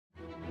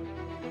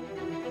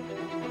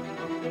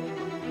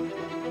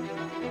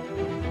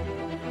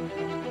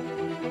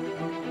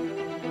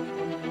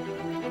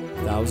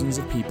thousands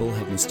of people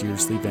have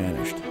mysteriously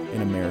vanished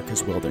in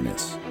America's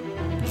wilderness.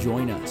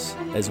 Join us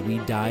as we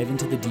dive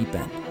into the deep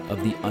end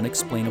of the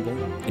unexplainable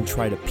and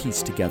try to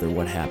piece together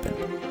what happened.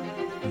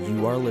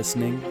 You are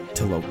listening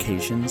to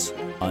Locations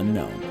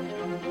Unknown.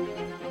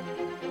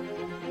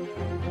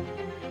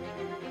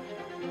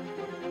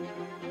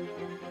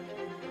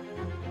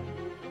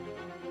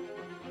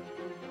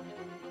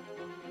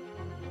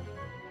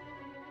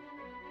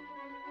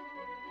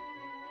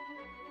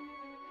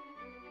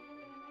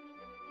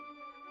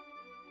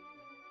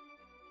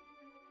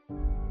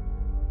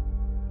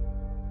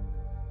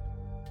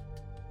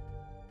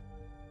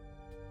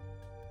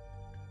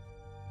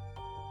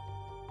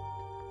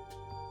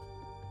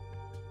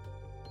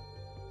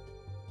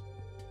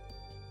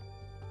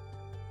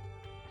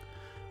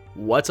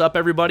 What's up,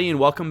 everybody, and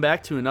welcome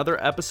back to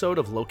another episode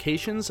of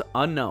Locations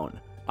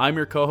Unknown. I'm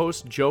your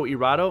co-host, Joe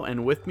Irado,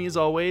 and with me, as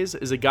always,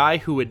 is a guy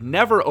who would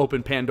never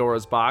open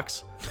Pandora's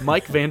box,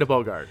 Mike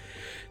Vandebogart.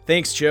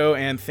 Thanks, Joe,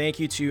 and thank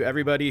you to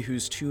everybody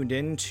who's tuned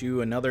in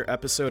to another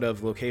episode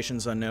of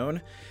Locations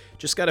Unknown.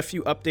 Just got a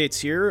few updates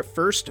here.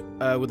 First,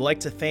 I would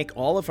like to thank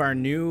all of our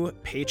new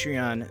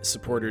Patreon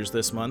supporters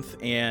this month,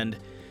 and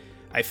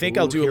I think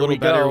I'll do a little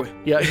better.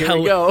 Yeah, here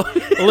we go.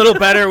 A little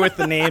better with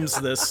the names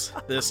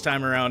this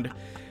time around.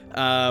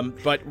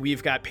 But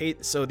we've got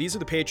so these are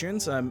the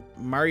patrons: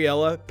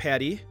 Mariella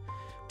Patty,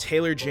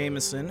 Taylor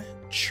Jameson,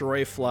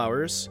 Troy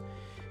Flowers,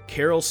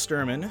 Carol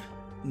Sturman,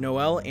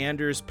 Noel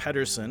Anders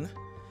Pedersen,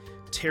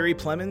 Terry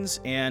Plemons,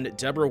 and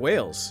Deborah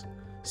Wales.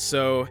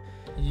 So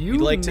you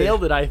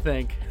nailed it, I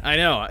think. I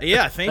know.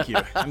 Yeah, thank you.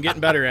 I'm getting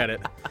better at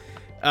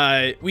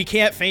it. We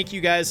can't thank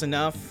you guys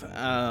enough.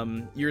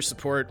 Your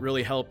support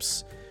really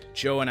helps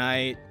Joe and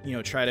I,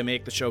 try to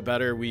make the show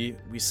better. We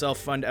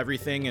self-fund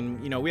everything,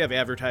 and we have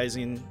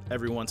advertising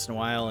every once in a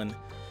while, and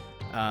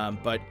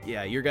but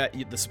yeah,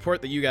 the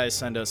support that you guys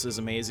send us is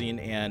amazing,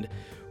 and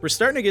we're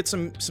starting to get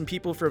some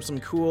people from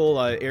some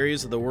cool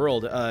areas of the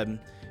world.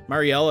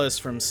 Mariella is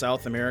from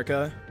South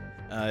America.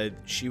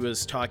 She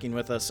was talking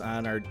with us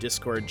on our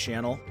Discord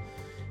channel,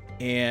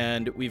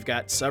 and we've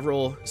got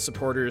several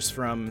supporters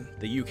from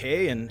the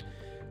UK, and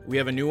we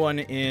have a new one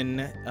in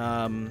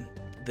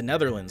the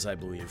Netherlands, I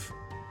believe.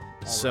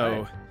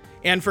 So,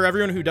 and for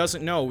everyone who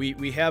doesn't know,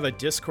 we have a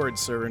Discord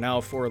server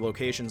now for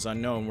Locations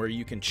Unknown where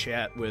you can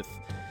chat with,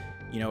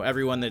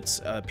 everyone that's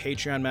a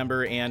Patreon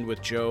member and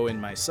with Joe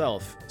and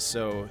myself.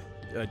 So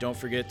don't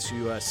forget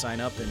to sign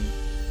up and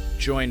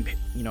join,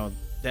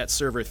 that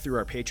server through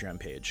our Patreon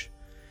page.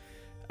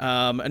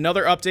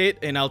 Another update,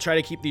 and I'll try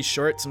to keep these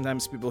short.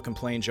 Sometimes people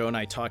complain Joe and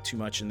I talk too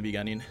much in the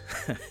beginning.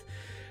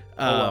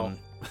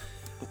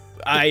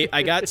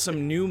 I got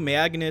some new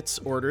magnets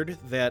ordered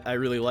that I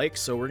really like,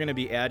 so we're going to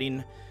be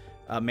adding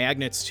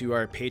magnets to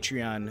our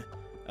Patreon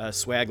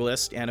swag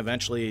list and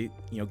eventually,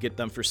 get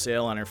them for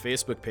sale on our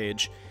Facebook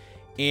page.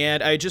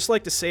 And I'd just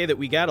like to say that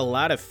we got a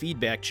lot of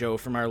feedback, Joe,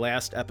 from our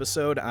last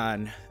episode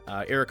on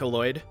Erica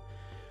Lloyd.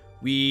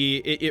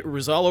 It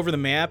was all over the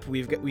map.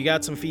 We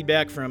got some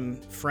feedback from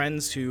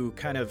friends who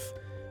kind of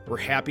were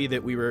happy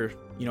that we were,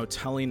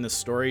 telling the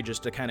story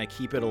just to kind of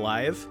keep it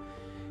alive.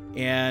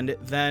 And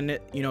then,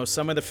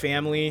 some of the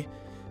family,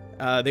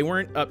 they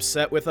weren't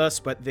upset with us,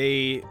 but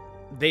they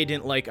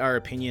didn't like our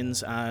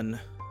opinions on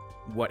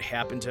what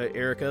happened to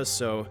Erica.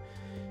 So,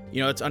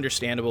 it's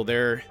understandable.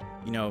 They're,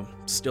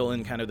 still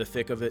in kind of the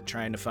thick of it,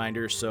 trying to find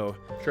her. So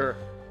sure,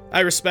 I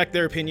respect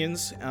their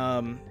opinions.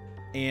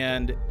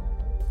 And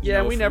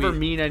yeah, we never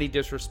mean any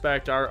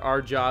disrespect.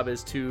 Our job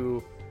is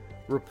to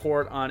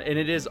report on, and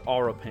it is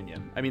our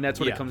opinion. I mean, that's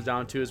what it comes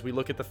down to, is we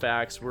look at the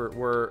facts.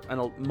 We're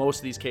in most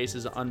of these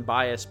cases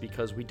unbiased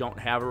because we don't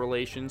have a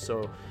relation,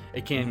 so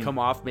it can come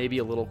off maybe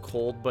a little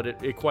cold, but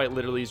it quite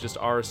literally is just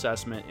our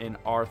assessment and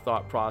our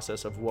thought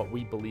process of what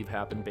we believe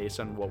happened based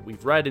on what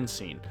we've read and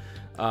seen.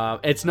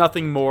 It's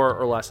nothing more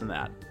or less than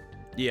that.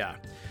 Yeah.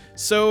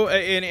 So,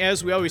 and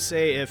as we always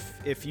say,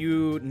 if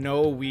you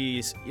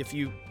notice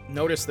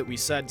that we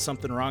said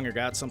something wrong or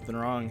got something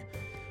wrong,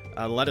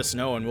 let us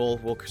know, and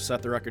we'll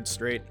set the record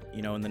straight,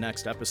 in the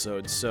next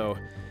episode. So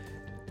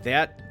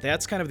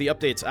that's kind of the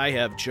updates I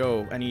have.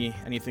 Joe,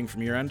 anything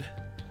from your end?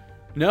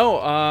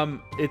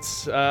 No,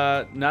 it's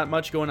not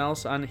much going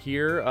else on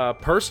here.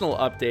 Personal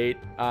update.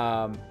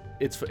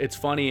 It's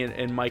funny,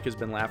 and Mike has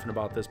been laughing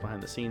about this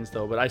behind the scenes,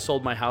 though, but I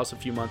sold my house a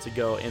few months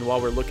ago, and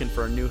while we're looking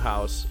for a new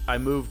house, I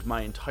moved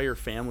my entire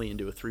family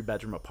into a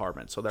 3-bedroom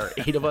apartment. So there are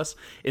 8 of us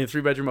in a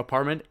 3-bedroom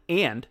apartment,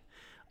 and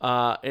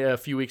a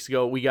few weeks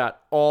ago, we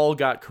got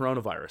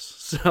coronavirus.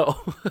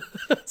 So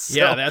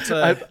yeah, that's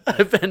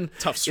I've been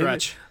tough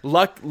stretch.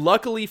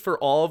 Luckily for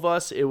all of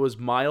us, it was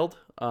mild.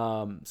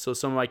 So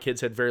some of my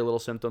kids had very little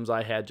symptoms.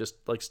 I had just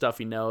like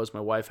stuffy nose. My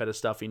wife had a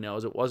stuffy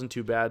nose. It wasn't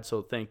too bad,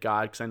 so thank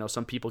God, because I know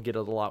some people get it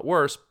a lot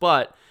worse.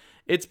 But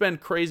it's been a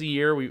crazy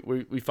year.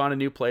 We found a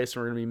new place,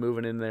 and we're going to be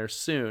moving in there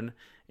soon.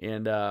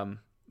 And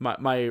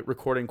my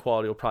recording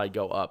quality will probably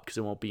go up because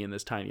it won't be in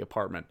this tiny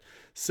apartment.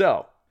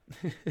 So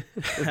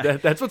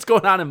That's what's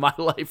going on in my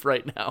life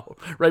right now,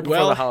 right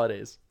before the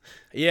holidays.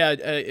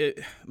 Yeah,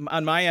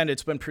 on my end,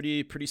 it's been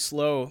pretty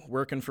slow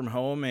working from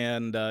home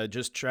and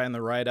just trying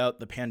to ride out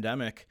the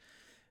pandemic.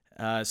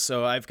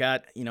 So I've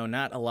got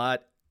not a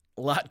lot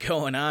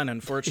going on,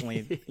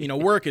 unfortunately.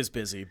 Work is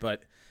busy,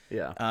 but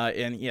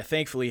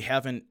thankfully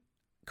haven't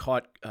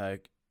caught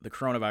the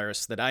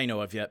coronavirus that I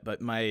know of yet.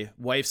 But my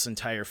wife's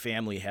entire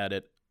family had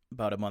it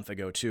about a month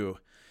ago too.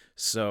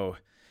 So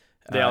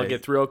they all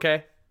get through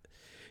okay?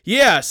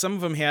 Yeah, some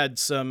of them had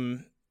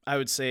some, I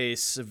would say,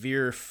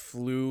 severe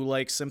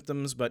flu-like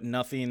symptoms, but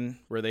nothing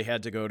where they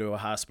had to go to a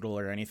hospital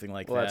or anything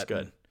like that. Well, that's good.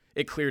 And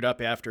it cleared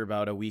up after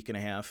about a week and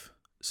a half.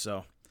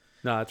 So,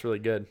 no, that's really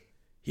good.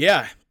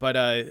 Yeah, but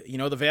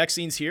the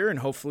vaccine's here, and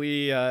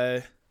hopefully,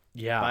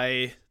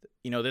 by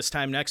this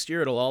time next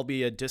year, it'll all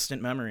be a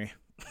distant memory.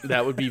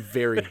 That would be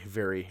very,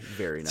 very,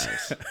 very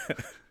nice.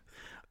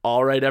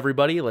 All right,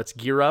 everybody, let's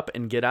gear up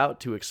and get out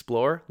to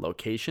explore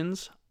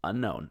locations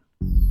unknown.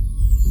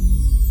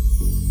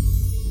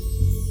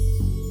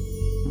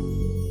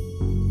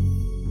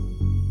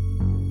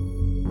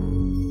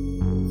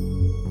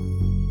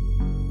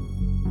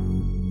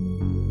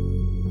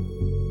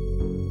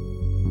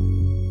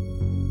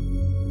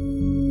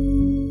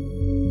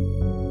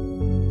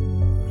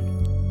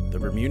 The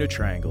Bermuda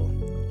Triangle,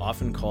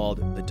 often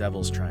called the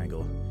Devil's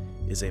Triangle,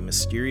 is a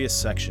mysterious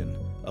section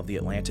of the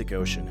Atlantic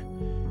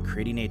Ocean,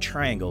 creating a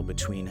triangle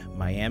between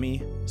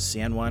Miami,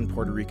 San Juan,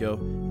 Puerto Rico,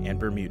 and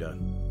Bermuda.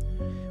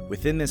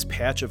 Within this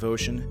patch of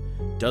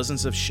ocean,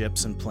 dozens of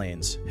ships and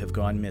planes have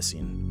gone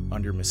missing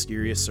under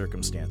mysterious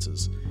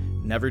circumstances,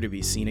 never to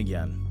be seen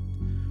again.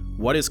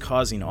 What is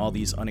causing all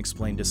these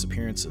unexplained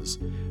disappearances?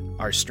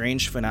 Are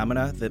strange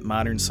phenomena that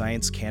modern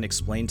science can't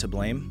explain to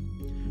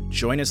blame?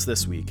 Join us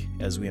this week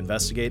as we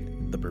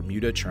investigate the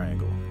Bermuda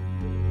Triangle.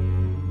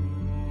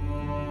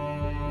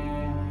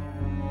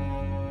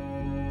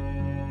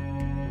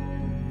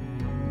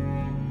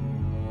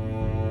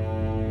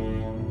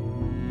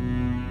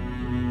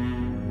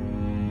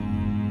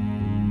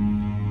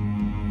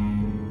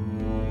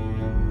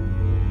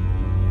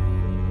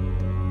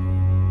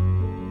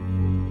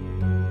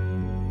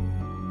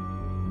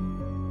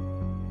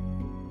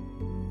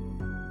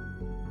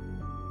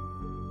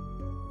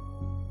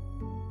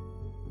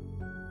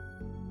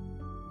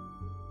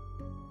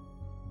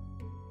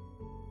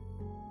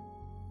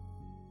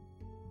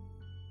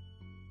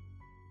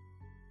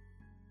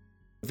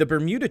 The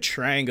Bermuda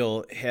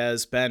Triangle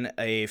has been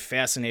a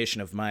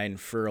fascination of mine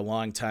for a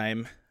long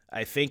time.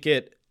 I think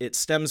it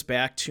stems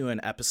back to an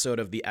episode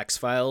of The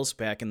X-Files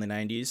back in the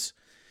 90s.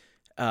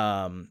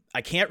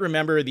 I can't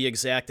remember the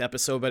exact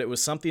episode, but it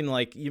was something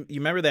like, you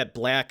remember that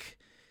black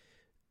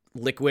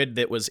liquid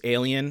that was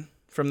alien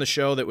from the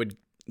show that would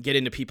get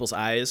into people's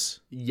eyes?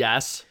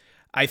 Yes.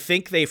 I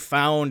think they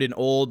found an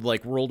old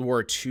World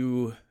War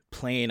II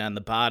plane on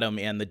the bottom,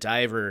 and the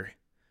diver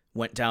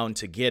went down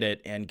to get it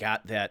and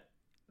got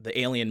the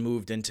alien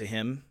moved into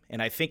him,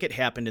 and I think it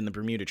happened in the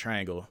Bermuda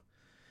Triangle.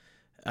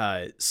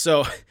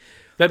 So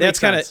that's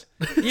kind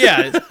of,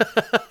 yeah,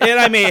 and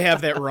I may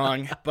have that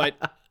wrong, but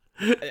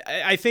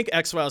I think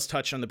X-Files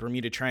touched on the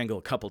Bermuda Triangle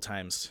a couple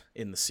times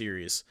in the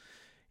series,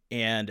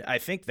 and I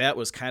think that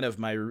was kind of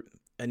my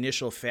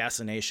initial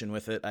fascination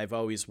with it. I've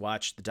always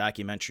watched the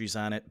documentaries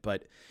on it,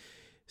 but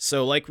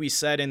so like we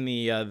said in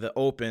the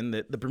open,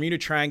 that the Bermuda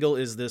Triangle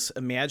is this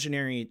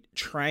imaginary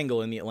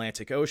triangle in the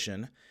Atlantic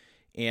Ocean.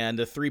 And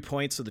the 3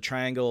 points of the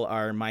triangle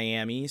are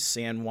Miami,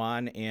 San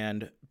Juan,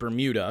 and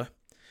Bermuda.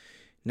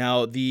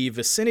 Now, the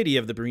vicinity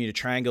of the Bermuda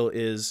Triangle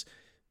is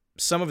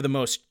some of the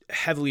most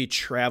heavily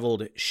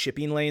traveled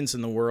shipping lanes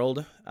in the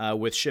world,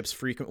 with ships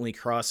frequently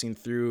crossing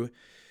through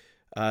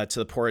to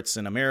the ports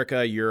in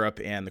America, Europe,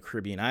 and the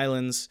Caribbean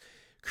islands.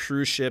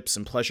 Cruise ships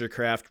and pleasure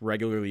craft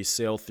regularly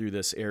sail through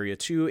this area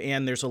too,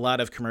 and there's a lot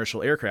of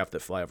commercial aircraft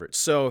that fly over it.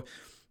 So,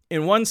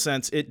 in one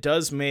sense, it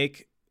does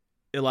make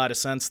a lot of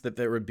sense that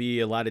there would be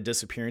a lot of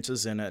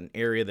disappearances in an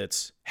area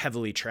that's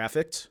heavily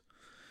trafficked.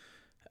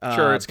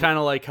 Sure, it's kind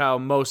of like how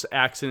most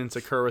accidents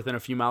occur within a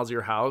few miles of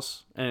your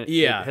house. And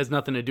it has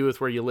nothing to do with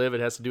where you live. It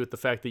has to do with the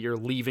fact that you're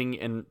leaving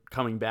and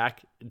coming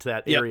back to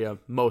that area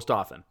most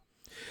often.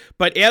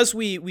 But as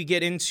we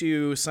get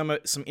into some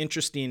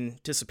interesting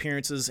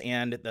disappearances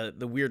and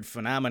the weird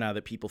phenomena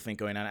that people think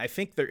going on, I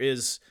think there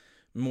is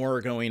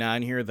more going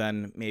on here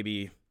than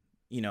maybe,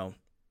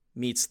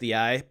 meets the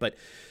eye. But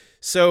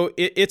so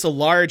it's a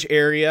large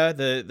area.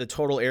 The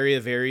total area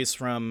varies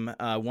from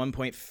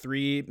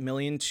 1.3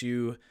 million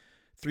to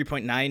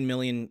 3.9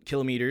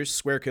 million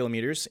square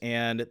kilometers,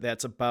 and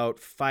that's about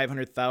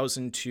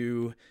 500,000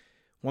 to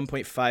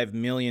 1.5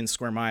 million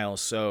square miles.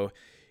 So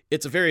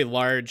it's a very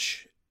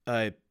large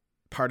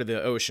part of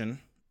the ocean.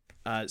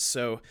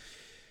 So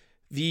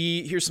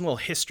here's some little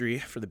history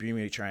for the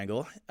Bermuda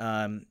Triangle.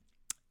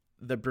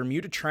 The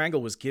Bermuda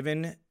Triangle was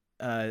given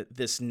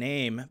this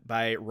name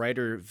by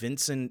writer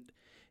Vincent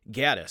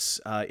Gaddis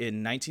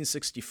in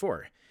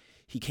 1964.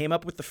 He came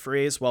up with the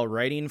phrase while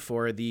writing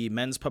for the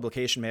men's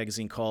publication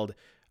magazine called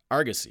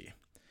Argosy.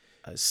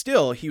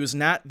 Still, he was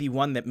not the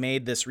one that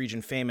made this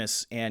region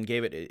famous and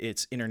gave it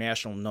its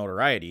international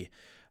notoriety.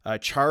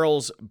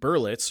 Charles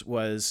Berlitz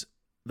was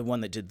the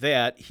one that did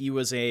that. He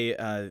was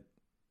a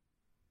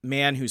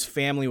man whose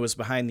family was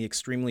behind the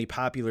extremely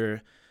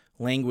popular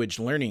language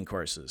learning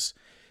courses.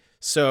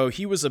 So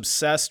he was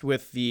obsessed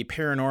with the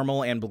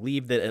paranormal and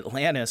believed that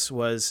Atlantis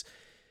was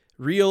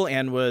real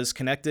and was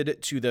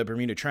connected to the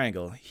Bermuda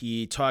Triangle.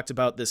 He talked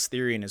about this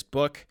theory in his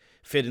book,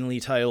 fittingly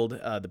titled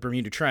The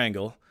Bermuda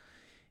Triangle,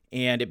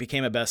 and it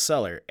became a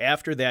bestseller.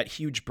 After that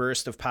huge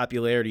burst of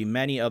popularity,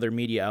 many other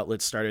media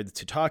outlets started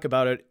to talk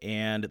about it,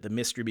 and the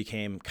mystery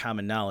became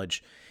common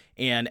knowledge.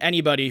 And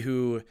anybody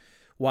who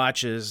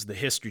watches the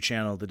History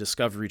Channel, the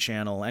Discovery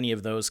Channel, any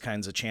of those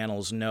kinds of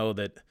channels know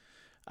that,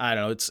 I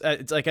don't know,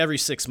 it's like every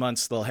 6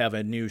 months they'll have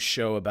a new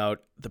show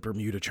about the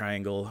Bermuda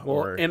Triangle.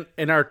 Well,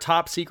 and our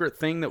top secret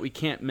thing that we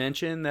can't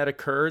mention that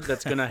occurred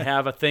that's going to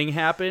have a thing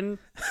happen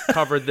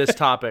covered this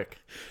topic.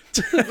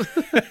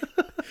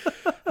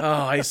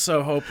 Oh, I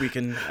so hope we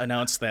can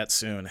announce that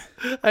soon.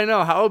 I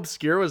know. How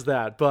obscure was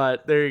that?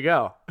 But there you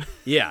go.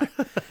 Yeah.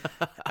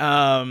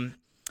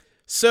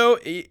 So,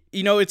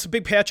 it's a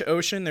big patch of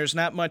ocean. There's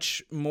not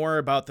much more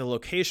about the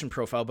location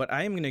profile, but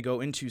I am going to go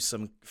into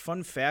some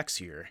fun facts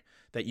here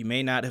that you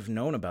may not have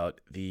known about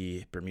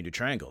the Bermuda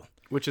Triangle.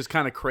 Which is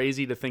kind of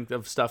crazy to think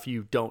of stuff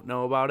you don't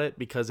know about it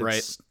because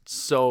it's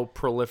so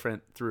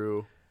proliferate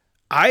through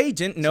I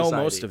didn't know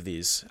society. Most of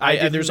these. I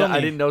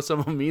didn't know some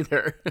of them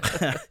either.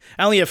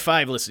 I only have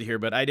 5 listed here,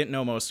 but I didn't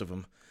know most of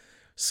them.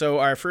 So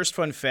our first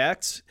fun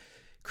fact,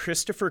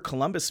 Christopher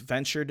Columbus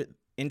ventured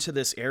into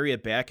this area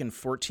back in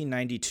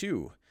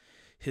 1492.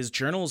 His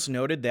journals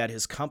noted that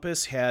his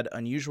compass had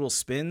unusual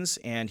spins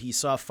and he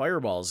saw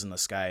fireballs in the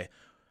sky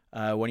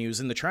when he was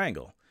in the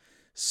triangle.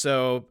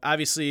 So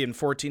obviously in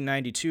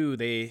 1492,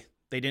 they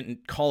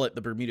didn't call it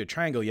the Bermuda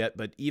Triangle yet,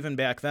 but even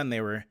back then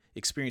they were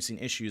experiencing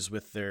issues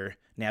with their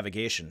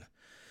navigation.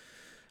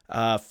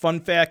 Fun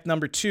fact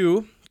number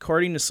 2,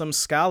 according to some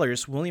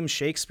scholars, William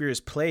Shakespeare's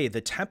play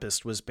The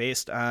Tempest was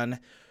based on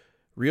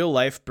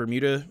real-life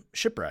Bermuda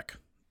shipwreck.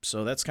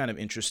 So that's kind of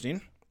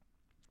interesting.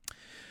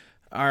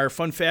 Our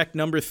fun fact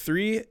number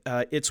 3,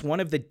 it's one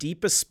of the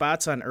deepest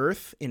spots on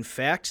Earth. In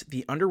fact,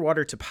 the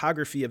underwater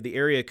topography of the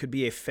area could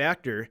be a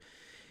factor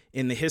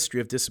in the history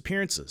of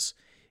disappearances.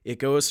 It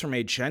goes from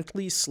a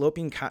gently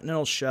sloping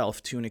continental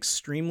shelf to an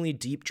extremely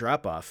deep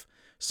drop-off.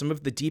 Some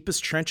of the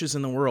deepest trenches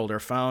in the world are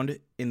found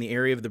in the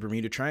area of the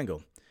Bermuda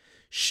Triangle.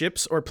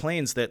 Ships or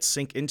planes that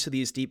sink into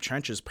these deep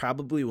trenches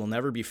probably will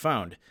never be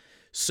found.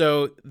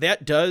 So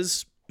that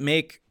does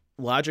make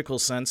logical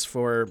sense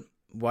for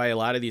why a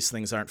lot of these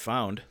things aren't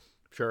found.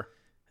 Sure.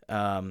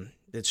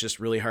 It's just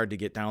really hard to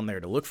get down there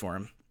to look for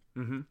them.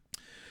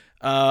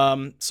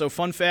 Mm-hmm. So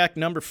fun fact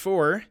number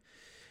 4,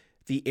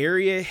 the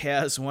area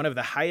has one of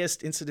the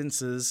highest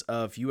incidences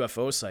of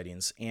UFO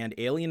sightings, and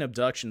alien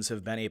abductions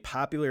have been a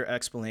popular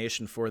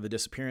explanation for the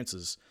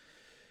disappearances.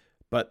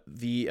 But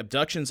the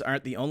abductions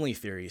aren't the only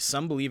theory.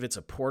 Some believe it's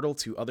a portal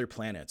to other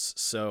planets.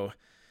 So,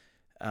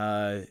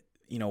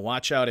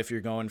 watch out if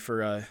you're going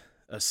for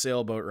a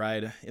sailboat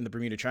ride in the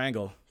Bermuda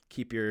Triangle.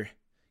 Keep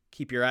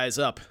your eyes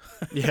up.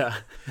 Yeah.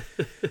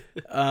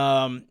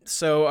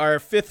 So our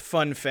 5th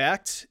fun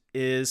fact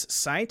is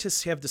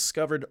scientists have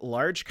discovered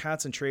large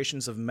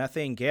concentrations of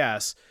methane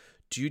gas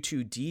due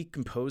to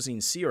decomposing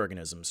sea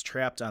organisms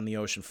trapped on the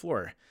ocean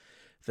floor.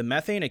 The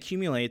methane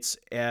accumulates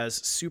as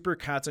super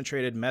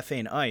concentrated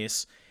methane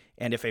ice,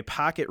 and if a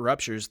pocket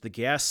ruptures, the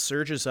gas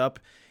surges up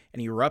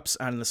and erupts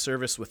on the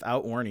surface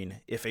without warning.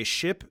 If a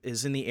ship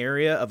is in the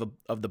area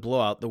of the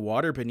blowout, the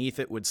water beneath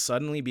it would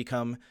suddenly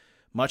become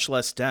much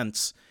less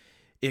dense.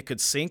 It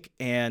could sink,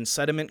 and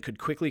sediment could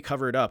quickly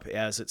cover it up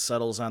as it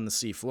settles on the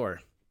sea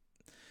floor.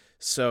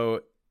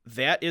 So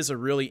that is a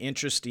really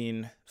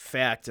interesting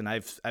fact, and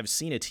I've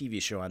seen a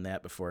TV show on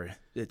that before.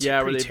 It's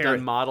where they've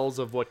done models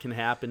of what can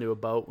happen to a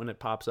boat when it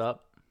pops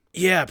up.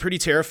 Yeah, pretty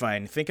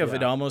terrifying. Think of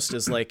it almost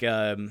as like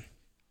a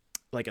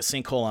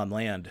sinkhole on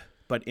land,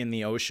 but in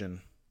the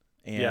ocean.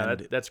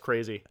 And that's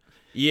crazy.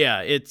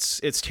 Yeah, it's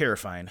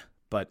terrifying.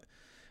 But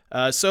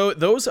so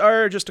those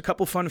are just a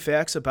couple fun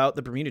facts about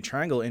the Bermuda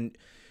Triangle, and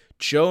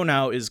Joe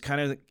now is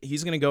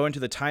he's going to go into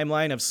the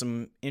timeline of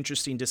some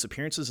interesting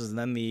disappearances and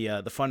then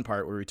the fun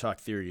part where we talk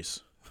theories.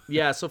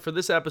 Yeah, so for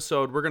this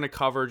episode, we're going to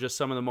cover just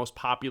some of the most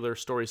popular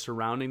stories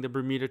surrounding the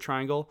Bermuda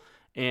Triangle,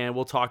 and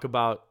we'll talk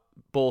about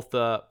both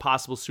the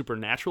possible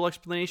supernatural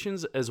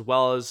explanations as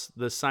well as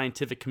the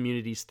scientific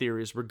community's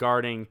theories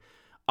regarding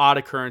odd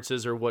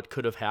occurrences or what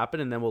could have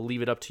happened, and then we'll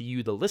leave it up to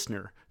you, the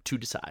listener, to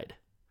decide.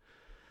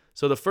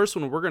 So the first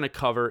one we're going to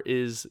cover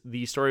is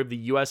the story of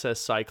the USS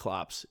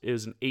Cyclops. It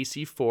was an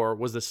AC-4,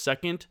 was the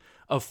second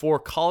of 4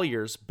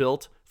 colliers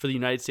built for the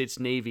United States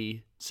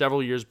Navy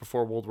several years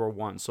before World War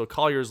I. So a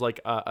collier is like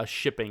a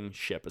shipping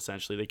ship,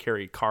 essentially. They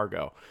carry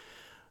cargo.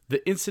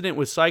 The incident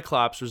with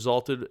Cyclops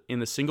resulted in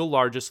the single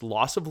largest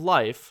loss of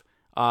life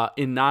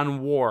in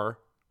non-war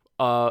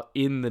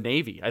in the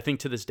Navy, I think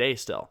to this day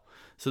still.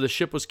 So the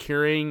ship was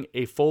carrying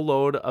a full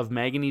load of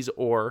manganese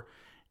ore,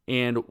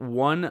 and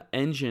one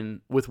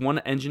engine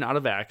out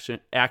of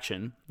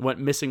action went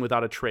missing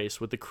without a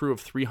trace, with a crew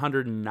of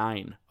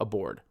 309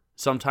 aboard,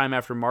 sometime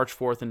after March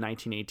 4th in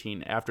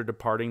 1918, after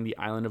departing the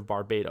island of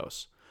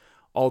Barbados.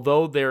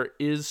 Although there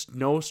is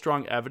no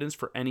strong evidence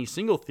for any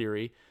single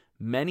theory,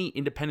 many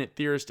independent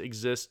theorists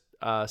exist,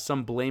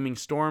 some blaming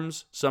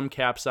storms, some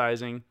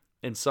capsizing,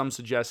 and some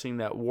suggesting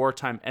that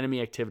wartime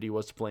enemy activity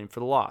was to blame for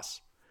the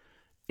loss.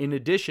 In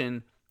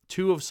addition,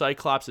 two of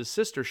Cyclops'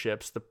 sister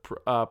ships, the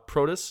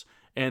Proteus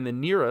and the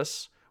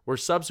Nereus, were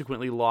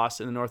subsequently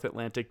lost in the North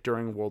Atlantic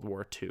during World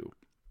War II.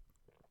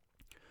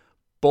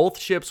 Both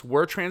ships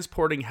were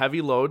transporting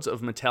heavy loads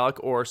of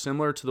metallic ore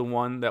similar to the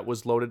one that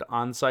was loaded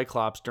on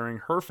Cyclops during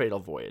her fatal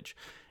voyage.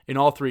 In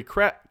all three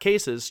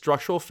cases,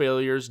 structural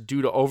failures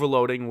due to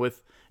overloading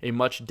with a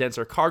much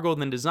denser cargo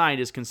than designed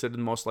is considered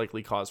the most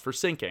likely cause for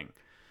sinking.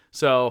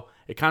 So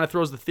it kind of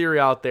throws the theory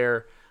out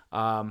there.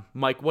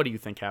 Mike, what do you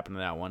think happened to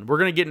that one? We're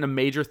going to get into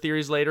major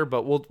theories later,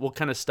 but we'll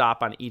kind of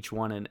stop on each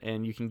one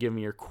and you can give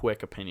me your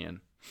quick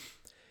opinion.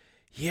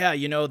 Yeah,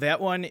 that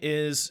one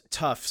is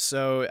tough.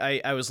 So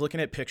I was looking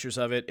at pictures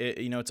of it.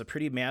 It's a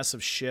pretty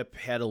massive ship,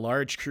 had a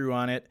large crew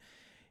on it,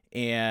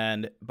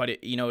 but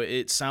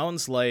it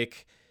sounds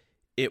like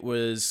it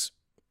was,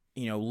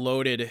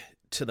 loaded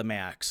to the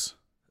max.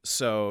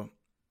 So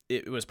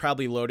it was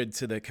probably loaded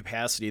to the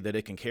capacity that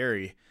it can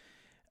carry.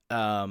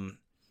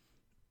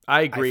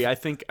 I agree. I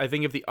think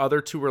if the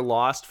other two were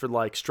lost for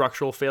like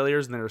structural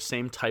failures and they're the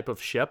same type of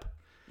ship,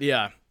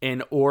 yeah,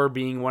 and ore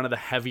being one of the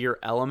heavier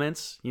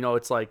elements,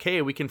 it's like,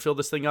 hey, we can fill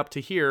this thing up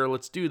to here,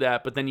 let's do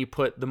that. But then you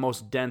put the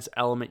most dense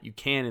element you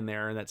can in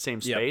there in that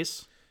same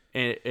space,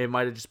 and it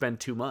might have just been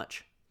too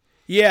much.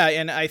 Yeah,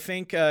 and I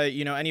think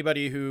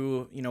anybody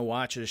who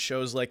watches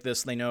shows like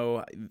this, they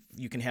know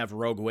you can have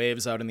rogue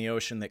waves out in the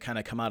ocean that kind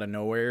of come out of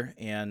nowhere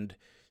and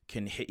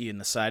can hit you in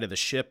the side of the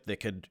ship that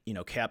could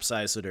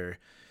capsize it or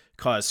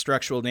cause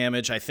structural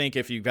damage. I think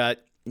if you got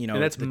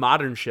and that's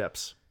modern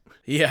ships.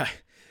 Yeah.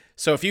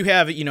 So if you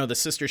have, the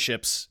sister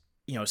ships,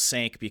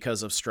 sank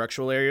because of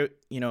structural area,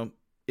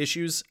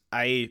 issues,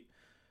 I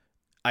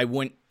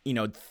wouldn't,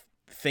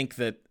 think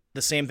that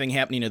the same thing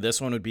happening to this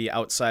one would be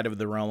outside of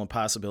the realm of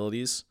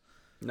possibilities.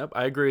 Nope,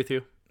 I agree with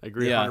you. I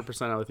agree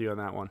 100% with you on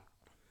that one.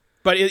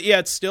 But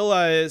it's still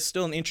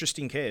an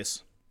interesting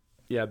case.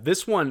 Yeah,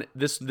 this one,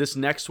 this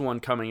next one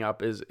coming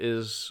up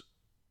is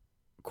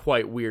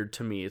quite weird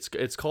to me.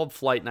 It's called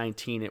Flight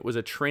 19. It was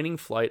a training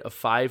flight of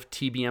 5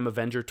 TBM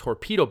Avenger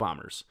torpedo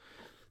bombers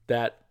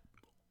that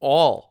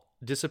all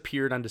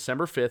disappeared on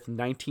December 5th,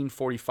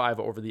 1945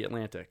 over the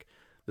Atlantic.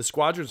 The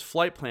squadron's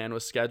flight plan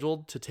was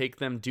scheduled to take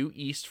them due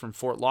east from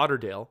Fort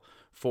Lauderdale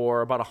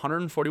for about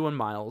 141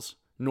 miles,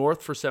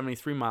 north for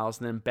 73 miles,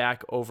 and then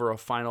back over a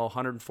final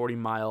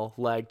 140-mile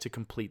leg to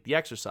complete the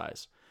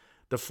exercise.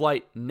 The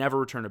flight never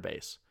returned to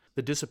base.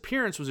 The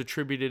disappearance was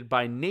attributed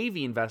by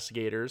Navy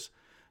investigators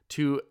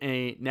to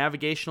a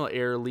navigational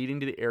error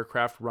leading to the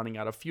aircraft running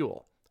out of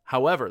fuel.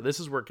 However, this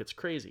is where it gets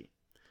crazy.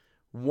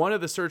 One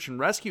of the search and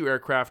rescue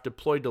aircraft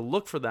deployed to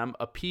look for them,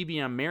 a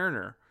PBM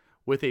Mariner,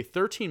 with a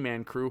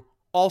 13-man crew,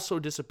 also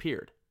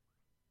disappeared.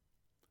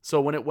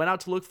 So when it went out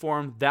to look for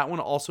them, that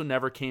one also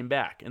never came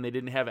back, and they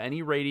didn't have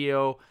any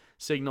radio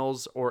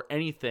signals or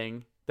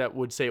anything that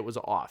would say it was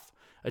off.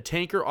 A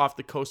tanker off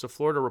the coast of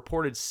Florida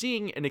reported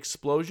seeing an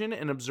explosion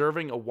and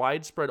observing a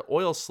widespread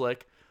oil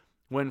slick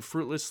when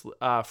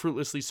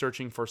fruitlessly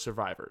searching for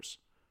survivors.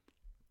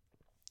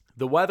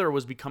 The weather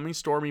was becoming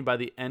stormy by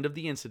the end of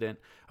the incident.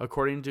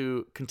 According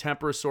to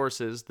contemporary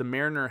sources, the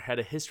Mariner had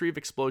a history of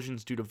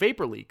explosions due to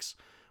vapor leaks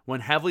when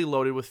heavily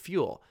loaded with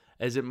fuel,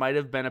 as it might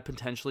have been a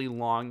potentially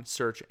long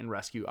search and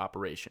rescue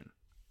operation.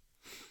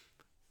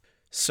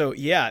 So,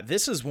 yeah,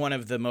 this is one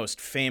of the most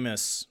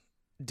famous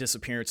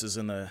disappearances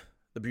in the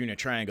Bermuda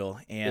Triangle.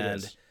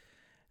 And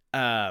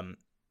the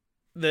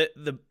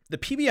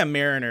PBM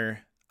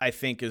Mariner, I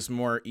think, is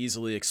more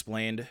easily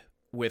explained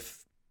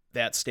with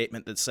that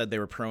statement that said they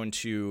were prone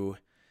to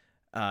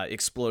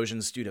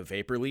explosions due to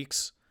vapor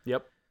leaks.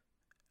 Yep.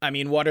 I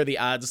mean, what are the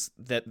odds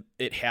that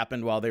it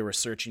happened while they were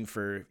searching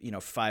for,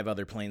 5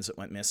 other planes that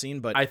went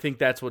missing? But I think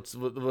that's what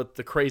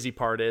the crazy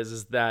part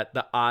is that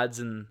the odds,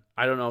 and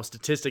I don't know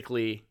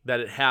statistically, that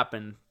it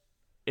happened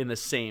in the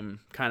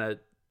same kind of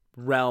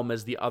realm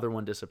as the other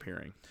one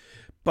disappearing.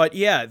 But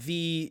yeah,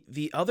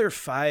 the other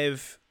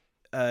 5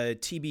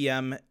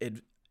 TBM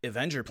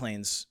Avenger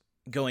planes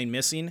going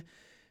missing,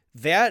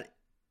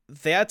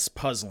 that's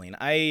puzzling.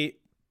 I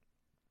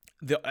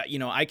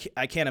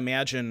can't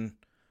imagine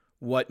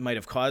what might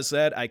have caused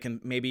that. I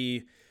can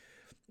maybe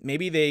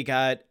they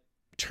got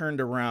turned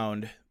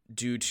around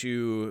due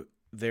to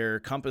their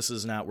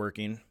compasses not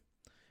working,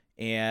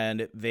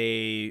 and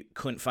they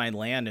couldn't find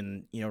land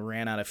and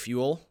ran out of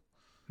fuel.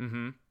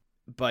 Mm-hmm.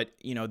 But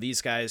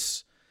these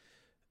guys,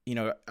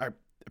 are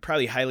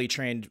probably highly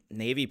trained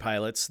Navy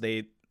pilots.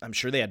 I'm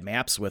sure they had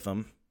maps with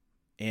them,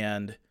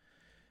 and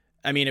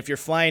I mean, if you're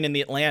flying in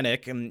the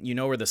Atlantic and you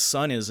know where the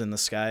sun is in the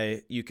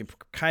sky, you can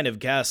kind of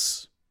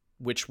guess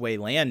which way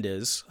land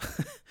is.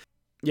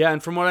 Yeah,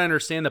 and from what I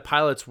understand, the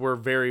pilots were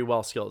very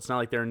well skilled. It's not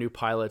like they're new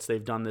pilots.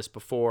 They've done this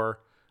before.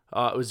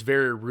 It was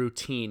very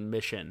routine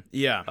mission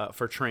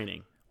for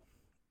training.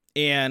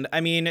 And,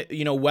 I mean,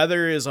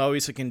 weather is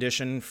always a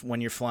condition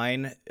when you're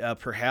flying.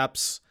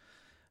 Perhaps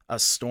a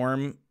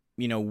storm,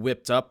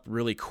 whipped up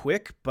really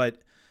quick, but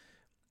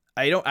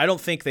I don't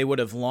think they would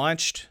have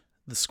launched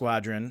the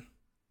squadron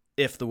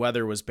if the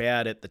weather was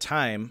bad at the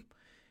time.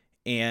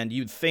 And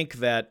you'd think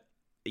that,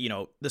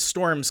 the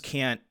storms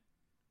can't,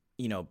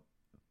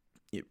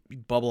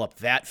 bubble up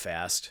that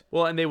fast.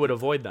 Well, and they would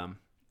avoid them.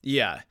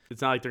 Yeah.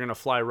 It's not like they're going to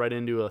fly right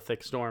into a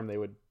thick storm. They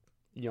would,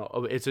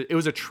 it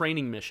was a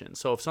training mission.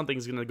 So if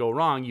something's going to go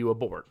wrong, you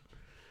abort.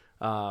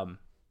 At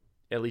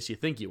least you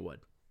think you would.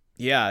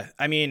 Yeah.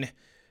 I mean,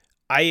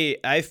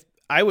 I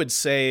would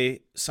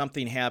say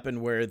something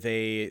happened where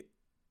they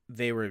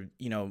were,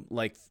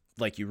 like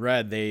you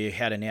read, they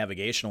had a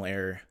navigational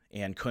error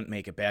and couldn't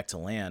make it back to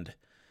land.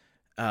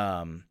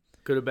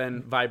 Could have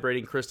been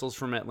vibrating crystals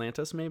from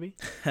Atlantis, maybe.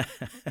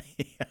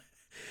 Yeah.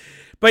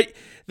 But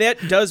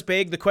that does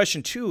beg the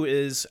question too.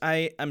 Is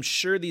I'm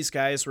sure these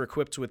guys were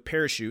equipped with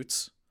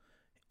parachutes,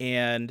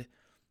 and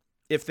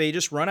if they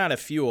just run out of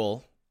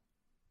fuel,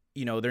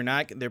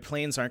 their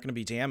planes aren't going to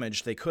be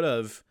damaged. They could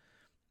have,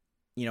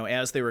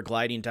 as they were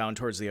gliding down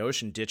towards the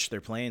ocean, ditched their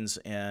planes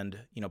and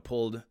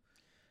pulled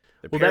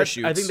their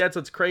parachutes. I think that's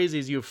what's crazy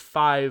is you have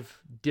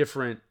 5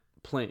 different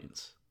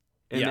planes.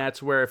 And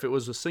that's where if it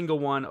was a single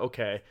one,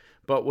 okay.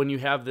 But when you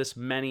have this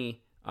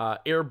many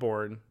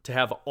airborne, to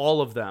have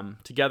all of them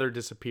together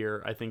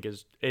disappear, I think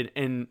is,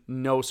 and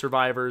no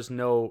survivors,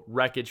 no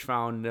wreckage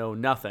found, no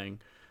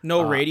nothing.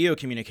 No radio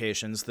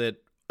communications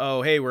that,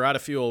 oh, hey, we're out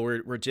of fuel,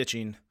 we're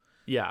ditching.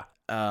 Yeah.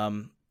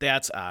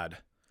 That's odd.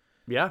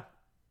 Yeah.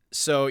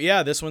 So,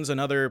 yeah, this one's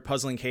another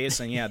puzzling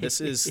case. And, yeah,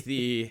 this is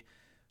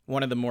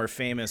one of the more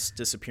famous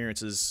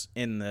disappearances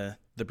in the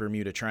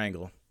Bermuda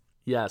Triangle.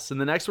 Yes, and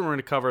the next one we're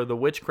going to cover, the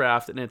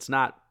Witchcraft, and it's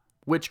not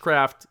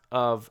witchcraft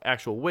of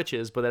actual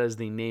witches, but that is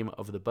the name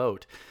of the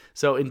boat.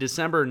 So in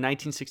December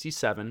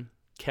 1967,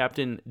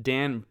 Captain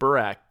Dan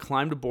Burak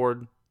climbed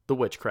aboard the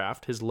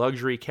Witchcraft, his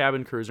luxury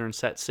cabin cruiser, and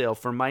set sail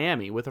for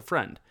Miami with a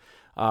friend,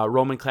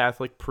 Roman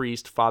Catholic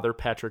priest Father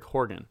Patrick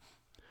Horgan.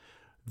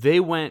 They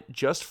went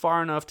just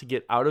far enough to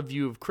get out of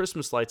view of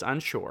Christmas lights on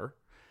shore.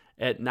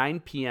 At 9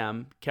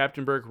 p.m.,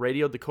 Captain Burak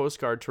radioed the Coast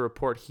Guard to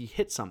report he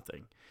hit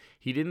something.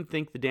 He didn't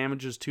think the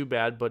damage was too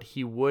bad, but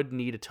he would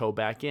need a tow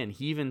back in.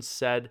 He even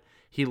said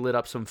he lit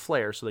up some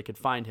flares so they could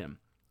find him.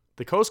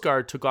 The Coast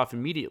Guard took off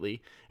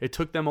immediately. It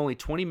took them only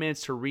 20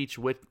 minutes to reach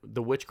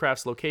the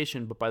Witchcraft's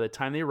location, but by the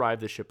time they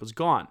arrived, the ship was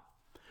gone.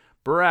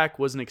 Burak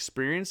was an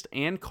experienced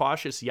and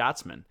cautious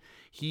yachtsman.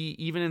 He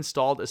even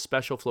installed a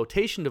special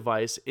flotation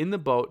device in the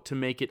boat to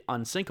make it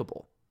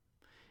unsinkable.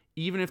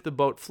 Even if the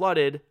boat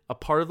flooded, a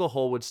part of the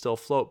hull would still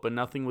float, but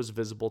nothing was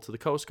visible to the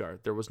Coast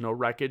Guard. There was no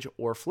wreckage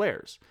or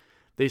flares.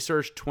 They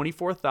searched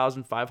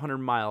 24,500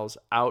 miles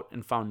out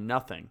and found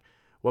nothing.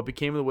 What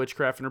became of the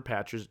Witchcraft and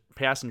her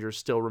passengers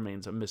still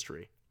remains a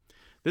mystery.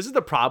 This is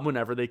the problem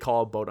whenever they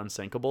call a boat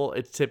unsinkable.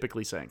 It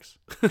typically sinks.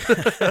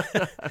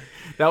 That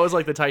was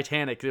like the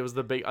Titanic. It was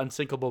the big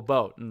unsinkable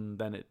boat, and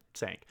then it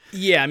sank.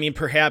 Yeah, I mean,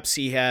 perhaps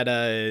he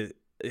had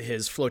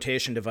his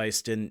flotation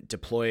device didn't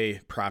deploy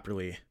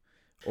properly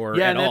or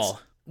at all.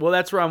 Well,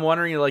 that's where I'm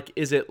wondering, like,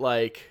 is it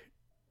like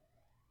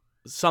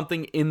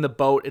something in the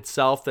boat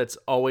itself that's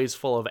always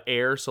full of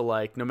air? So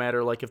like no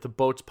matter like if the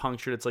boat's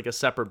punctured, it's like a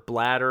separate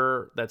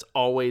bladder that's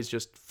always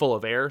just full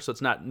of air. So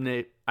it's not,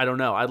 I don't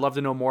know. I'd love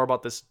to know more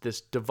about this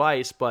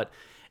device, but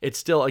it's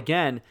still,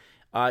 again,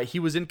 he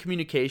was in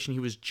communication. He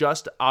was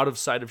just out of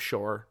sight of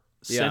shore.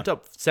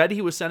 Said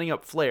he was sending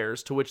up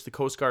flares, to which the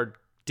Coast Guard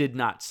did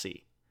not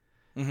see.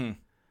 Mm-hmm.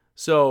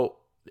 So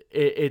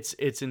it's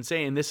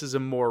insane. This is a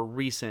more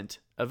recent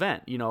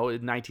event. In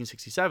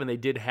 1967, they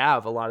did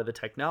have a lot of the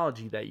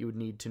technology that you would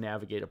need to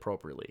navigate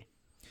appropriately.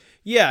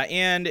 Yeah,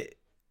 and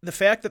the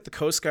fact that the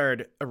Coast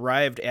Guard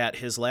arrived at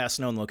his last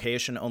known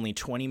location only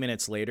 20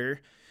 minutes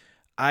later,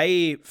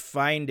 I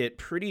find it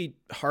pretty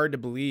hard to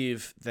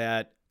believe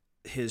that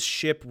his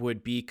ship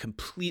would be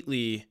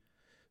completely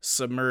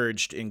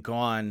submerged and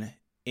gone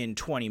in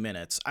 20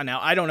 minutes. Now,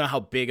 I don't know how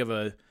big of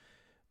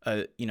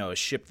a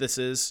ship this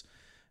is.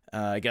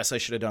 I guess I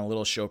should have done a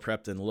little show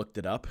prep and looked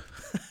it up.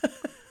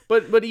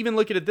 But even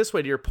look at it this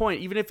way, to your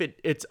point, even if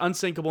it's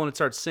unsinkable and it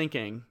starts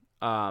sinking,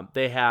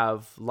 they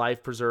have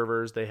life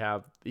preservers.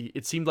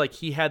 It seemed like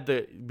he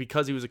had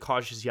because he was a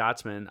cautious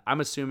yachtsman. I'm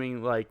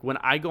assuming like when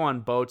I go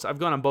on boats, I've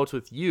gone on boats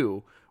with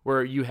you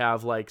where you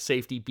have like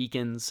safety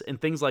beacons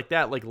and things like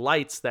that, like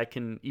lights that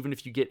can, even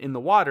if you get in the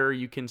water,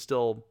 you can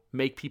still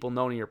make people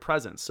know in your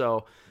presence.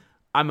 So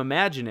I'm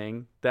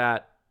imagining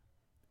that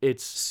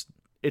it's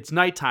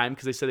nighttime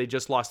because they said they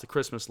just lost the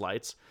Christmas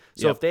lights.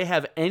 So If they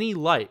have any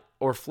light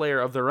or flare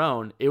of their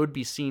own, it would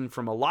be seen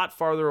from a lot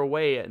farther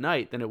away at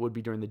night than it would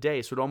be during the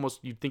day. So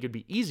you'd think it'd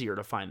be easier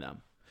to find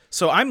them.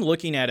 So I'm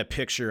looking at a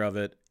picture of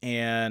it,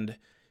 and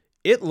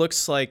It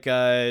looks like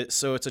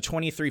so it's a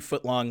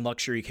 23-foot long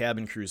luxury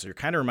cabin cruiser.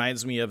 Kind of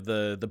reminds me of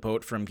the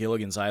boat from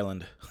Gilligan's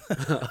Island.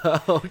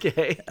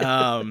 Okay.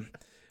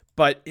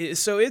 But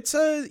so it's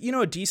a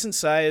a decent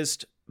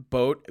sized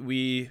boat.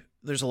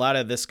 There's a lot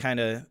of this kind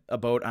of a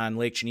boat on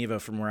Lake Geneva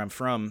from where I'm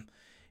from,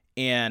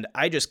 and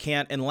I just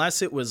can't,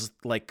 unless it was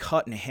like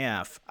cut in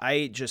half.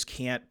 I just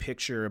can't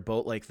picture a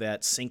boat like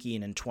that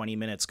sinking in 20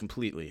 minutes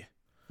completely.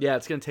 Yeah,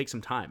 it's gonna take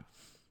some time.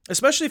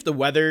 Especially if the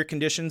weather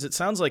conditions, it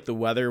sounds like the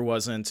weather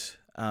wasn't,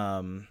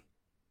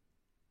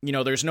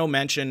 there's no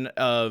mention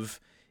of,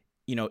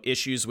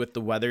 issues with the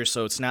weather.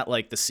 So it's not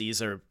like the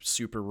seas are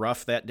super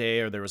rough that day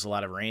or there was a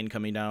lot of rain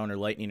coming down or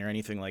lightning or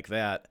anything like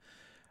that.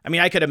 I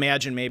mean, I could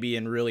imagine maybe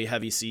in really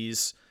heavy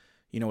seas,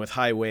 with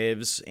high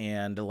waves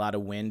and a lot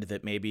of wind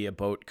that maybe a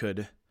boat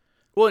could.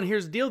 Well, and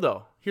here's the deal,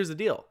 though. Here's the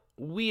deal.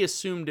 We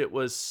assumed it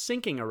was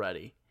sinking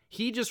already.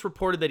 He just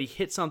reported that he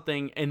hit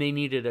something and they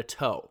needed a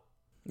tow.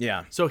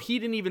 Yeah. So he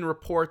didn't even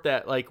report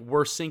that, like,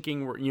 we're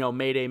sinking,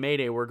 mayday,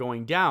 mayday, we're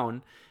going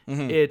down.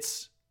 Mm-hmm.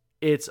 It's,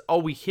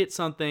 we hit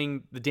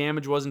something, the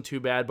damage wasn't too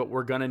bad, but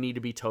we're going to need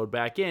to be towed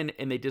back in,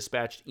 and they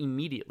dispatched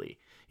immediately.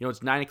 It's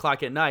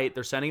 9:00 at night,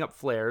 they're sending up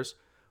flares.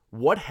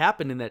 What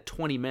happened in that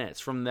 20 minutes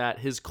from that,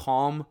 his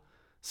calm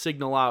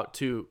signal out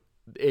to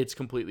it's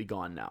completely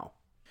gone now?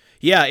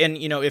 Yeah, and,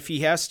 if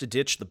he has to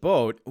ditch the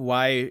boat,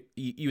 why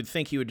you would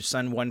think he would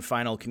send one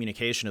final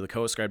communication to the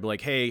Coast Guard, be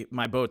like, hey,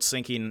 my boat's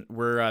sinking,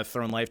 we're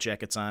throwing life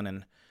jackets on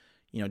and,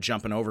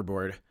 jumping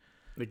overboard.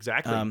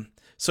 Exactly.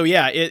 So,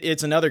 yeah,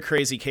 it's another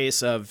crazy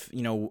case of,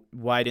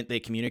 why didn't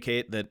they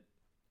communicate that,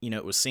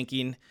 it was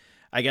sinking?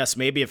 I guess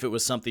maybe if it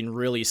was something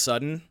really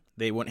sudden,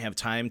 they wouldn't have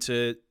time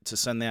to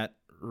send that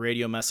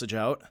radio message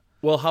out.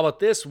 Well, how about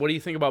this? What do you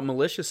think about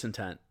malicious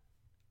intent?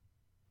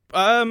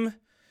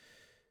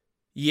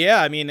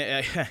 Yeah, I mean,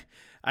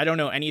 I don't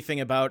know anything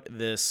about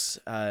this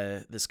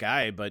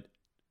guy, but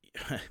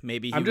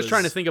maybe I'm just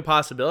trying to think of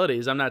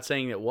possibilities. I'm not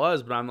saying it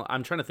was, but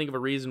I'm trying to think of a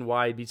reason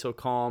why he'd be so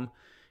calm.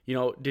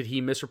 Did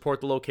he misreport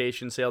the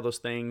location, say all those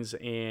things?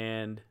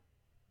 And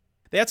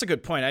that's a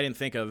good point. I didn't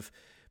think of.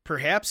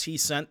 Perhaps he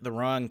sent the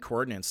wrong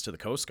coordinates to the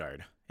Coast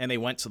Guard, and they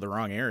went to the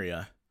wrong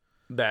area.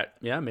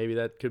 Maybe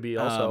that could be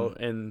also,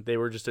 and they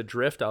were just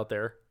adrift out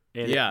there.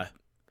 And yeah.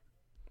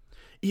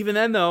 Even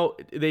then, though,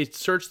 they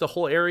searched the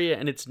whole area,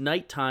 and it's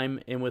nighttime,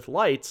 and with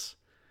lights,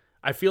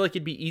 I feel like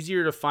it'd be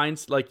easier to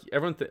find. Like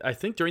everyone, I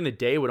think during the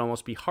day would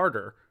almost be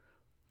harder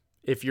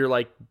if you're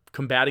like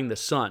combating the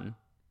sun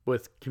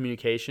with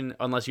communication,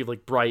 unless you have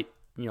like bright,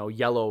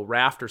 yellow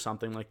raft or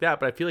something like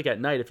that. But I feel like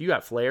at night, if you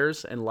got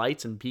flares and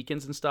lights and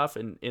beacons and stuff,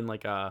 in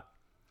like a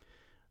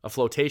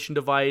flotation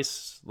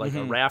device, like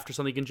a raft or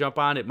something you can jump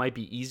on, it might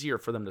be easier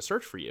for them to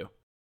search for you.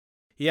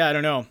 Yeah, I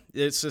don't know.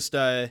 It's just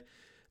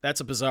that's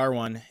a bizarre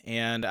one,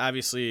 and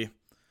obviously,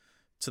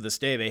 to this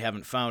day, they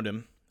haven't found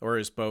him or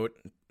his boat.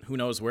 Who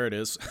knows where it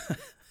is?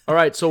 All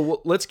right,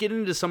 so let's get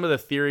into some of the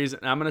theories,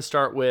 and I'm going to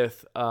start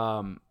with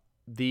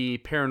the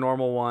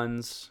paranormal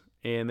ones,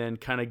 and then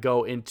kind of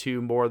go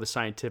into more of the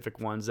scientific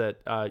ones that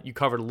you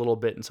covered a little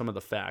bit in some of the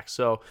facts.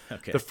 So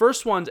The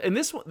first ones, and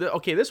this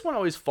one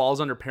always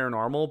falls under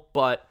paranormal,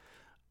 but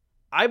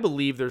I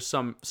believe there's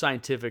some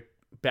scientific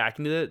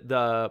backing to it,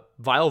 the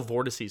vial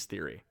vortices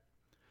theory.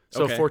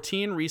 So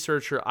Fortean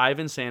researcher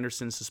Ivan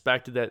Sanderson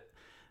suspected that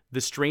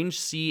the strange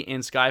sea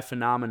and sky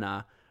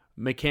phenomena,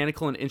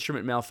 mechanical and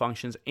instrument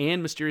malfunctions,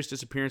 and mysterious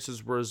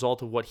disappearances were a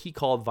result of what he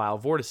called vial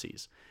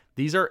vortices.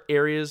 These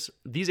areas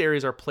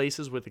are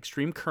places with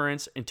extreme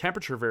currents and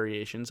temperature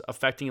variations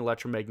affecting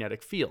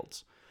electromagnetic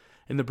fields.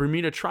 And the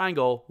Bermuda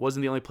Triangle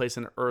wasn't the only place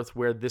on Earth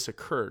where this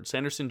occurred.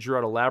 Sanderson drew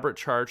out elaborate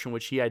charts in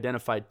which he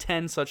identified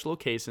 10 such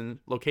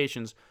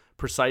locations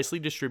precisely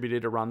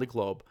distributed around the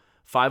globe,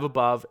 5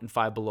 above and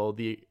 5 below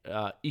the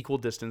equal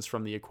distance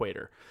from the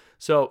equator.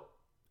 So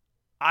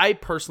I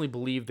personally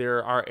believe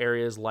there are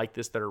areas like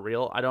this that are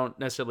real. I don't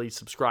necessarily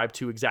subscribe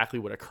to exactly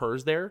what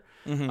occurs there.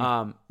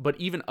 Mm-hmm.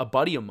 But even a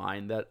buddy of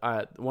mine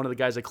that one of the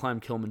guys I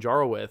climbed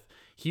Kilimanjaro with,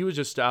 he was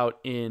just out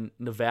in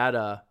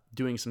Nevada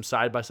doing some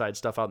side-by-side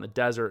stuff out in the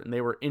desert, and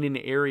they were in an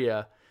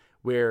area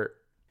where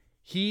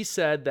he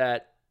said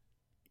that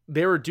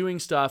they were doing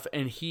stuff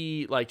and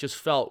he like just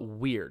felt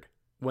weird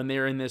when they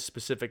were in this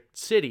specific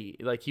city.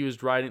 Like he was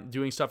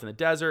doing stuff in the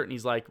desert, and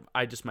he's like,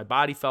 my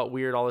body felt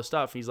weird, all this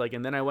stuff. He's like,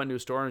 and then I went to a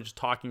store and was just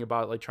talking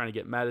about like trying to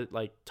get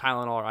like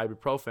Tylenol or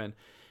ibuprofen.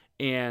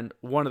 And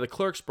one of the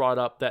clerks brought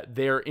up that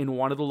they're in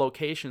one of the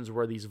locations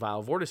where these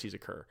vial vortices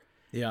occur.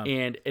 Yeah.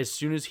 And as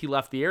soon as he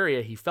left the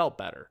area, he felt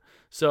better.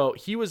 So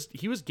he was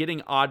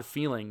getting odd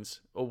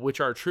feelings, which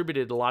are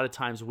attributed a lot of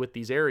times with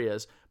these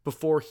areas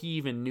before he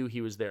even knew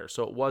he was there.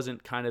 So it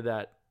wasn't kind of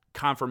that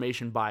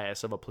confirmation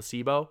bias of a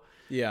placebo.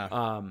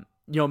 Yeah.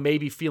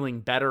 Maybe feeling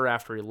better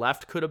after he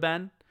left could have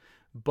been,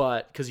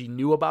 but because he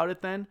knew about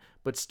it then.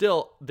 But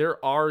still,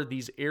 there are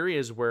these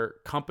areas where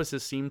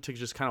compasses seem to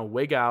just kind of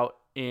wig out,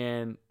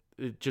 and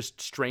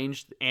just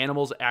strange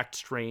animals act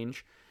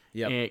strange.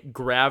 Yeah. And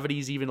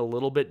gravity's even a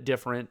little bit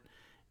different,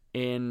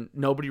 and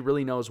nobody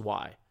really knows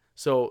why.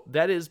 So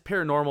that is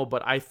paranormal,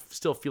 but I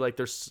still feel like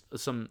there's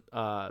some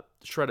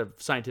shred of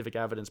scientific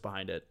evidence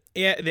behind it.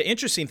 Yeah, the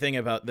interesting thing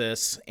about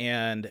this,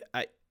 and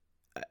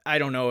I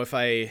don't know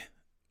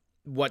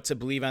what to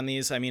believe on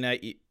these. I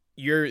mean,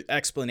 your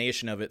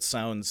explanation of it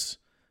sounds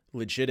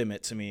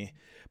legitimate to me.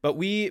 But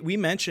we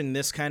mentioned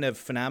this kind of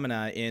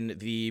phenomena in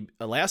the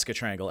Alaska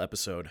Triangle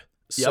episode.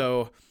 Yep.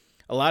 So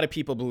a lot of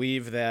people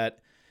believe that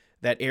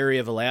area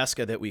of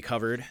Alaska that we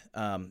covered,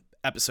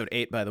 episode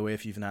 8, by the way,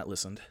 if you've not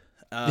listened,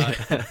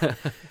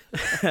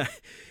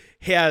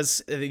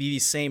 has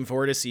these same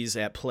vortices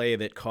at play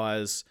that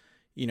cause,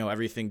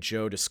 everything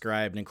Joe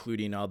described,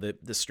 including all the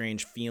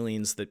strange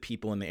feelings that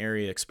people in the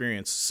area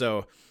experience.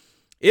 So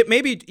it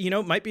might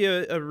be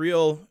a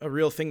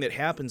real thing that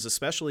happens,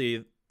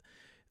 especially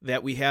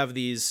that we have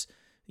these,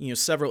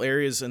 several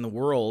areas in the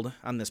world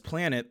on this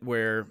planet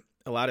where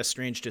a lot of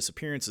strange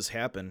disappearances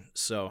happen.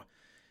 So,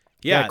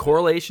 yeah,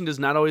 correlation does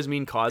not always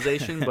mean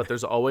causation, but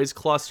there's always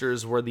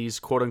clusters where these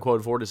quote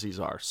unquote vortices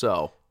are.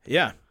 So,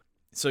 yeah.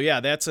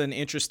 That's an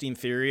interesting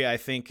theory. I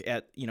think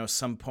at,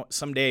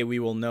 someday we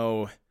will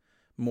know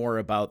more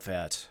about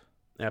that.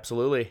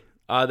 Absolutely.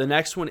 The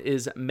next one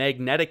is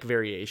magnetic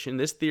variation.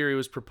 This theory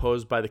was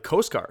proposed by the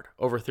Coast Guard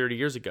over 30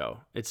 years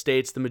ago. It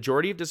states the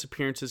majority of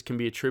disappearances can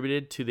be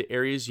attributed to the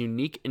area's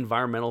unique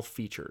environmental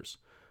features.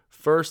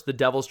 First, the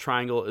Devil's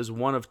Triangle is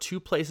one of 2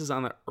 places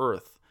on the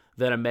Earth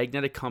that a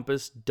magnetic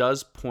compass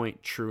does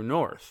point true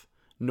north.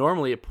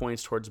 Normally, it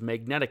points towards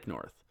magnetic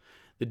north.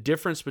 The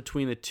difference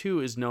between the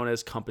two is known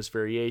as compass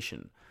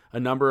variation.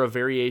 A number of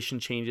variation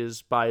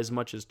changes by as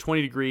much as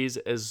 20 degrees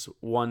as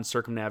one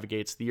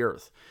circumnavigates the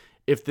Earth.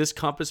 If this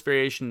compass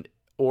variation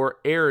or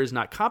error is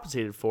not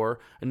compensated for,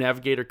 a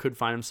navigator could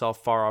find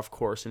himself far off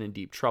course and in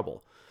deep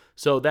trouble.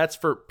 So that's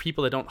for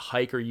people that don't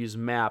hike or use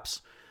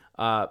maps.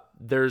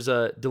 There's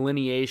a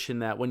delineation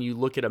that when you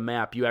look at a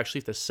map, you actually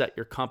have to set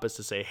your compass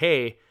to say,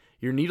 hey,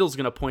 your needle's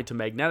going to point to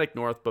magnetic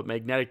north, but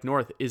magnetic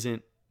north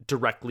isn't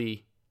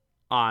directly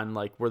on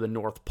like where the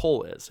North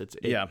Pole is.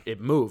 It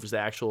moves. The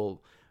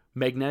actual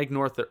magnetic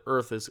north of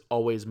Earth is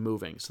always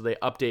moving. So they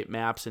update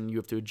maps and you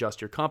have to adjust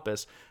your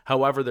compass.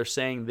 However, they're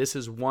saying this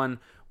is one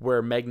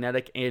where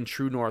magnetic and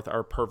true north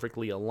are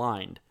perfectly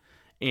aligned.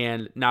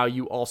 And now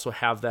you also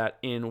have that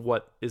in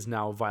what is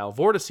now vile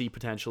vortice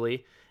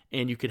potentially.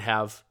 And you could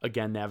have,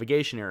 again,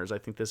 navigation errors. I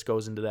think this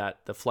goes into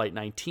the Flight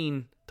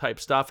 19 type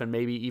stuff, and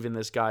maybe even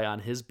this guy on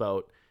his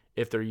boat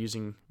if they're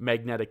using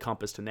magnetic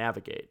compass to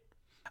navigate.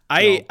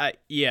 I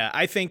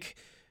think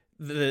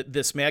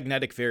this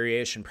magnetic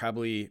variation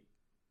probably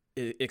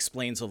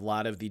explains a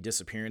lot of the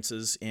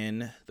disappearances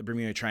in the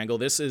Bermuda Triangle.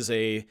 This is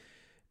a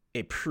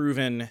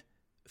proven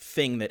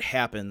thing that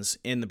happens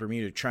in the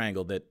Bermuda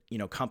Triangle, that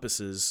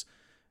compasses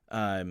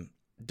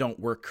don't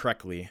work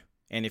correctly.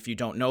 And if you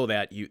don't know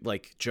that, you,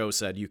 like Joe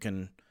said, you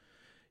can,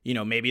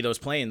 maybe those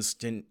planes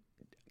didn't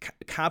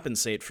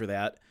compensate for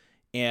that.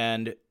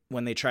 And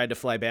when they tried to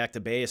fly back to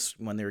base,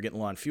 when they were getting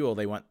low on fuel,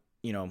 they went,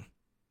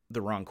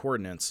 the wrong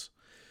coordinates.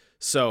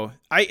 So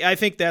I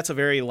think that's a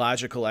very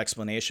logical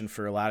explanation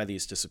for a lot of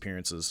these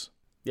disappearances.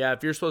 Yeah,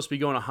 if you're supposed to be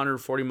going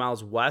 140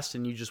 miles west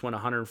and you just went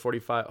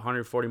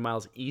 140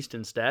 miles east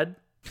instead,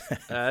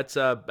 that's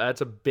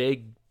a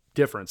big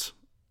difference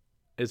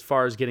as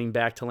far as getting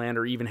back to land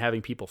or even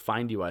having people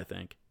find you, I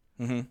think.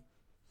 Mm-hmm.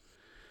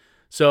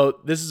 So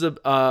this is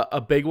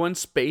a big one,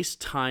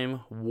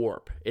 space-time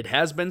warp. It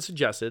has been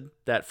suggested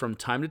that from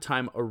time to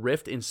time, a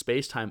rift in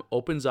space-time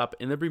opens up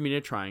in the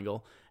Bermuda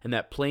Triangle, and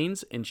that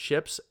planes and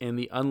ships and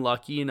the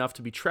unlucky enough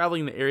to be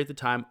traveling in the area at the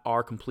time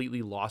are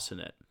completely lost in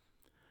it.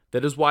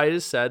 That is why it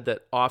is said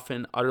that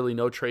often utterly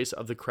no trace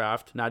of the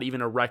craft, not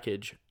even a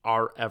wreckage,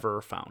 are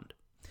ever found.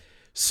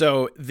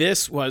 So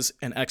this was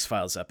an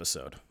X-Files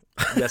episode.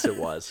 Yes, it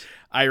was.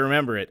 I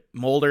remember it.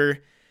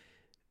 Mulder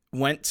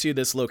went to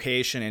this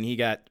location and he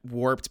got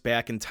warped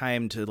back in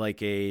time to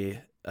like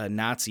a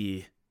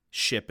Nazi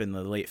ship in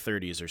the late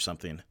 30s or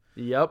something.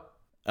 Yep.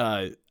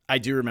 I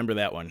do remember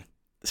that one.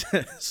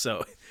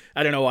 So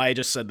I don't know why I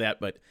just said that,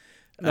 but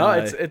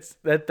no,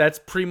 that's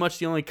pretty much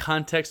the only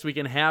context we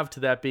can have to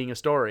that being a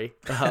story.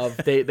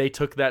 They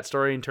took that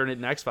story and turned it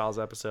in an X-Files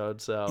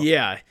episode. So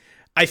yeah,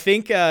 I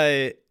think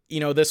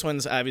this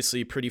one's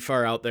obviously pretty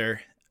far out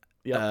there.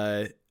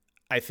 Yep.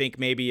 I think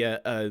maybe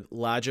a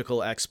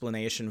logical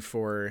explanation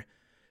for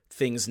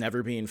things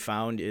never being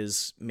found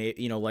is,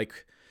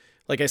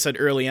 like I said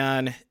early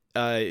on,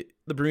 the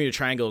Bermuda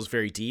Triangle is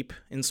very deep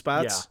in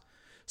spots. Yeah.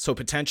 So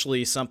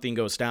potentially something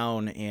goes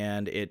down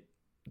and it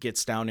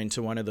gets down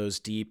into one of those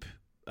deep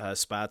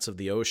spots of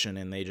the ocean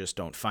and they just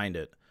don't find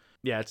it.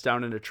 Yeah, it's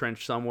down in a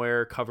trench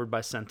somewhere covered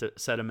by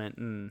sediment.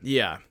 And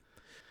yeah.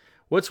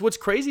 What's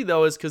crazy,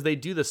 though, is because they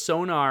do the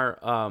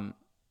sonar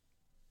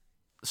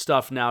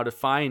stuff now to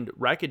find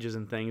wreckages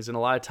and things, and a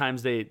lot of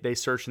times they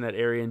search in that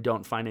area and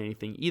don't find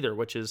anything either,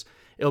 which is,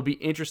 it'll be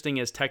interesting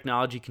as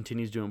technology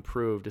continues to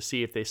improve to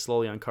see if they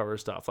slowly uncover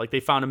stuff. Like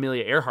they found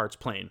Amelia Earhart's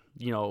plane,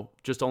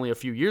 just only a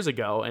few years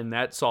ago, and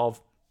that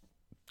solved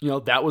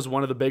that was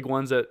one of the big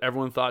ones that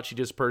everyone thought she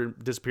disappeared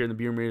in the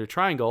Bermuda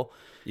Triangle.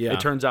 Yeah. It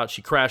turns out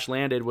she crash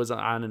landed, was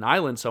on an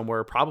island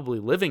somewhere, probably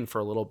living for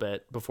a little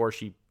bit before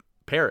she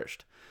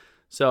perished.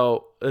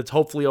 So it's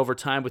hopefully over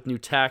time with new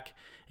tech,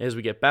 as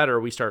we get better,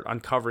 we start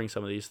uncovering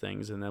some of these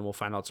things, and then we'll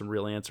find out some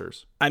real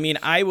answers. I mean,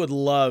 I would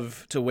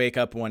love to wake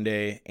up one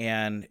day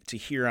and to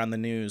hear on the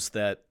news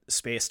that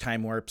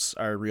space-time warps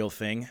are a real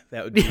thing.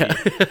 That would be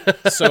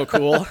so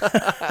cool.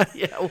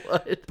 Yeah, it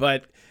would.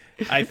 But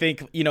I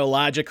think,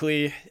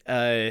 logically,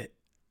 I'm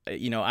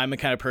the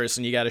kind of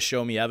person, you got to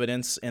show me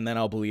evidence and then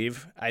I'll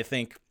believe. I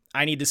think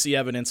I need to see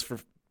evidence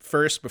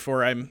first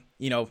before I'm,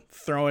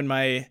 throwing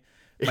my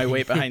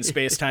weight behind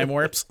space-time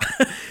warps.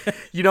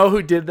 You know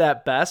who did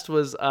that best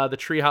was the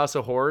Treehouse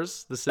of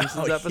Horrors, the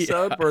Simpsons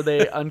episode, where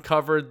they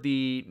uncovered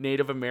the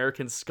Native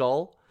American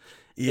skull.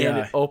 Yeah. And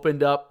it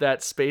opened up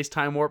that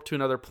space-time warp to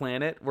another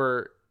planet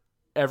where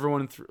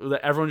everyone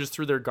just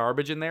threw their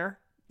garbage in there.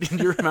 Do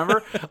you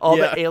remember? All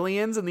the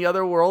aliens in the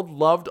other world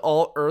loved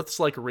all Earth's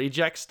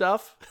reject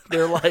stuff. They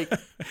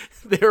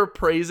were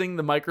praising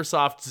the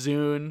Microsoft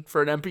Zune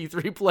for an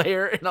MP3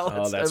 player and all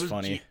that stuff. Oh, that's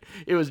funny.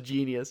 It was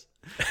genius.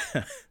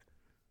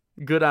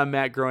 Good on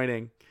Matt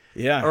Groening.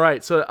 Yeah. All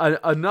right. So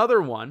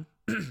another one,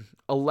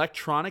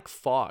 electronic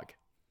fog.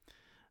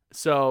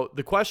 So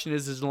the question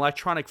is an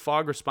electronic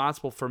fog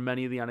responsible for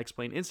many of the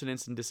unexplained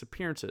incidents and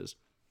disappearances?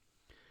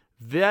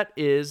 That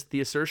is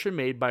the assertion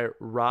made by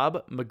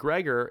Rob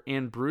McGregor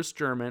and Bruce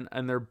German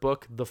in their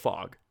book, The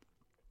Fog.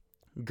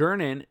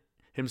 Gernon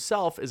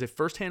himself is a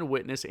first-hand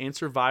witness and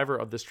survivor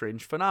of this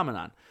strange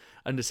phenomenon.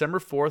 On December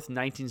 4th,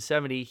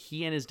 1970,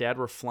 he and his dad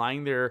were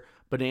flying their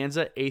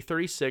Bonanza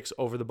A36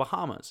 over the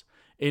Bahamas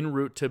en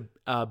route to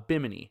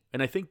Bimini.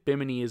 And I think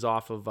Bimini is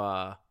off of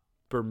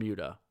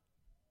Bermuda.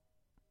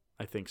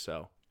 I think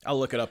so. I'll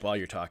look it up while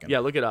you're talking. Yeah,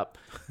 look it up.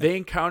 They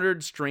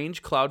encountered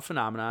strange cloud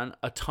phenomenon,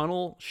 a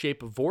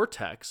tunnel-shaped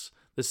vortex,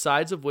 the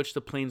sides of which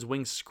the plane's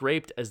wings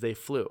scraped as they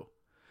flew.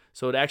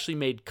 So it actually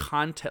made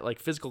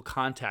contact, physical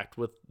contact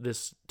with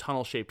this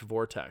tunnel-shaped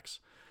vortex.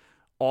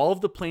 All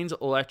of the plane's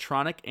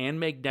electronic and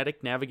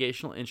magnetic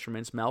navigational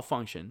instruments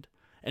malfunctioned,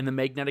 and the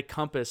magnetic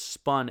compass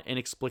spun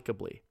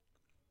inexplicably.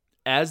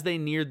 As they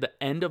neared the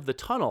end of the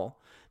tunnel,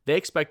 they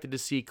expected to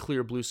see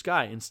clear blue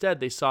sky. Instead,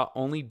 they saw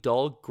only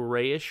dull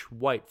grayish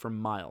white for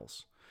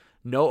miles.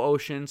 No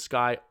ocean,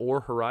 sky,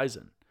 or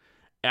horizon.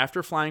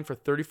 After flying for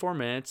 34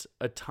 minutes,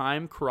 a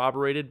time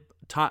corroborated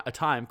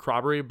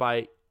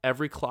by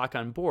every clock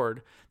on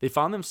board, they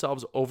found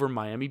themselves over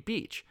Miami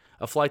Beach,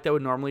 a flight that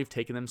would normally have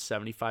taken them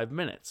 75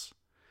 minutes.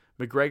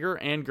 McGregor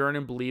and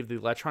Gernon believe the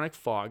electronic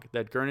fog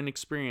that Gernon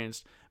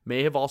experienced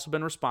may have also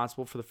been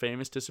responsible for the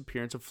famous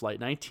disappearance of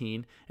Flight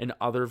 19 and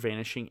other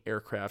vanishing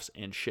aircrafts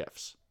and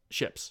ships.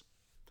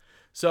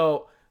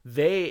 So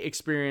they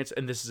experience,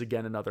 and this is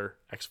again another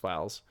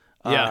X-Files,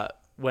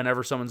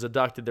 whenever someone's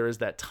abducted, there is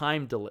that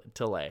time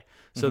delay.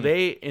 So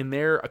they, in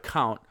their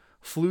account,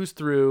 flew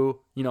through,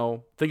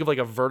 think of like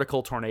a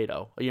vertical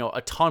tornado,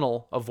 a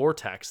tunnel, a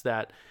vortex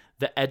that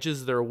the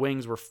edges of their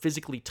wings were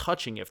physically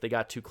touching if they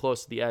got too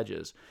close to the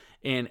edges.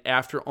 And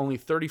after only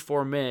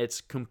 34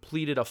 minutes,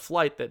 completed a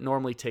flight that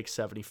normally takes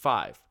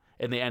 75.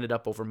 And they ended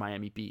up over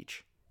Miami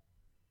Beach.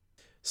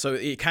 So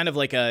it kind of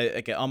like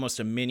almost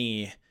a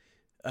mini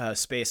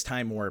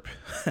space-time warp.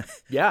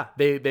 Yeah,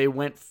 they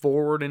went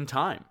forward in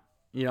time,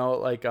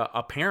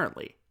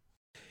 apparently.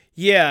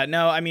 Yeah,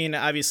 no, I mean,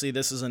 obviously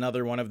this is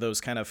another one of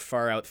those kind of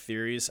far out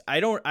theories.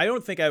 I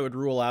don't think I would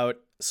rule out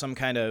some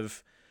kind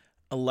of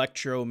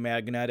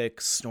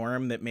electromagnetic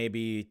storm that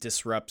maybe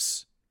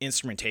disrupts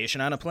instrumentation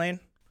on a plane.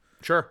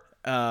 Sure.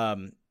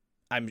 I'm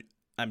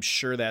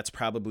sure that's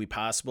probably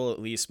possible, at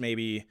least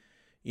maybe,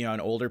 on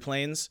older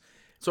planes.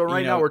 So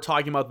right now we're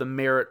talking about the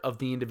merit of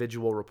the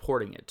individual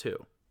reporting it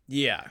too.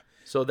 Yeah.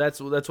 So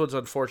that's what's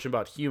unfortunate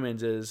about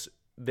humans is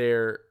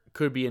there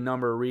could be a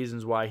number of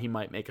reasons why he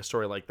might make a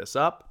story like this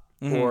up,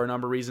 or a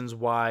number of reasons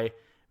why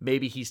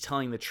maybe he's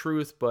telling the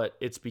truth, but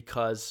it's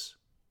because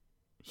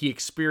he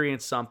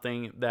experienced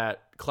something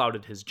that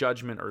clouded his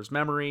judgment or his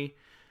memory.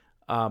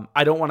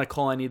 I don't want to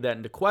call any of that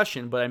into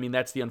question, but I mean,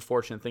 that's the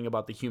unfortunate thing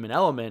about the human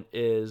element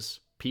is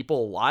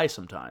people lie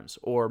sometimes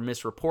or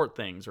misreport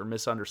things or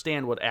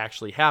misunderstand what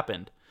actually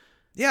happened.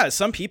 Yeah,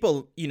 some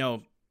people,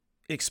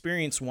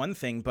 experience one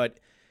thing, but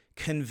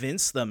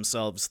convince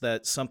themselves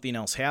that something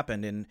else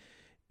happened. And,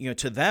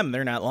 to them,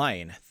 they're not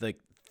lying.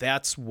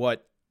 That's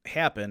what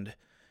happened.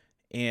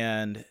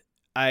 And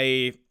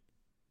who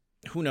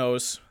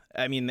knows?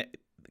 I mean,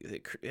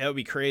 that would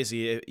be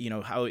crazy,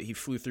 how he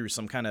flew through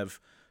some kind of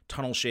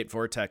tunnel-shaped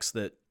vortex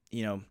that,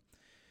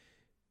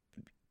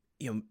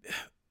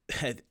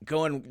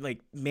 going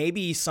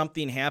maybe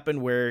something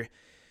happened where,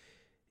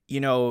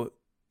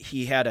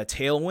 he had a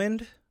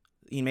tailwind.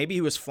 Maybe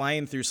he was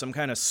flying through some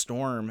kind of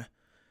storm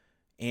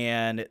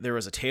and there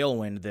was a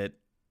tailwind that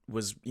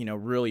was,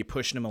 really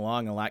pushing him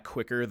along a lot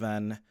quicker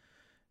than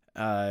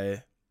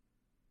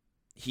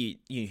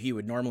he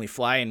would normally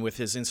fly. And with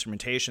his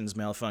instrumentations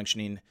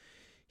malfunctioning,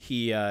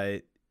 he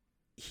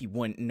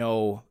wouldn't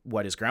know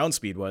what his ground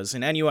speed was.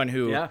 And anyone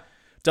who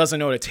doesn't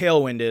know what a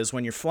tailwind is,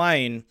 when you're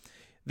flying,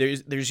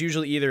 there's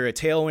usually either a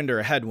tailwind or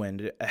a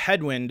headwind. A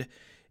headwind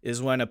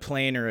is when a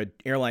plane or an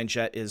airline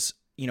jet is,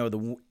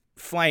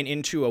 flying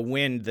into a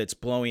wind that's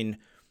blowing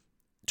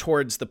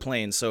towards the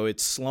plane, so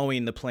it's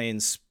slowing the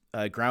plane's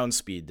ground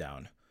speed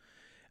down.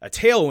 A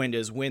tailwind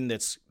is wind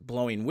that's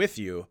blowing with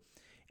you,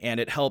 and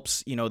it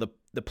helps,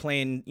 the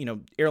plane,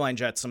 airline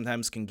jets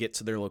sometimes can get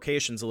to their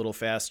locations a little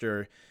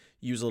faster,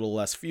 use a little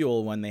less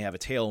fuel when they have a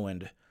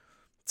tailwind.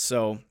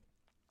 So,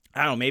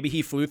 I don't know, maybe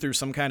he flew through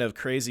some kind of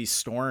crazy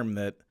storm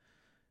that,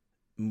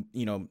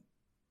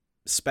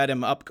 sped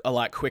him up a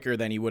lot quicker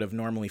than he would have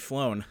normally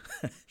flown.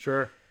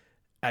 Sure.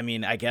 I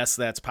mean, I guess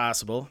that's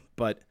possible,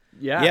 but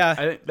yeah, I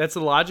think that's a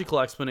logical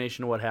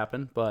explanation of what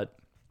happened, but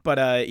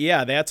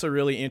that's a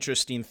really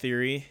interesting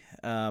theory.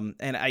 And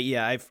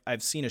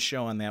I've seen a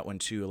show on that one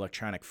too,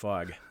 Electronic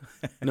Fog.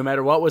 No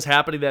matter what was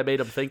happening that made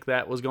him think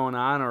that was going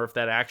on, or if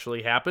that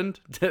actually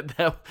happened,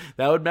 that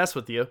would mess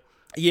with you.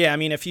 Yeah, I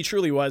mean, if he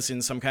truly was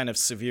in some kind of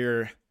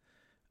severe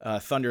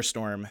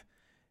thunderstorm,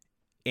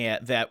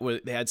 and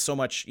they had so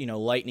much,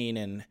 lightning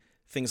and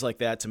things like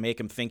that to make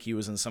him think he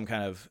was in some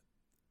kind of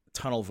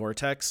tunnel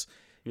vortex.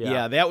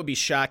 Yeah, that would be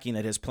shocking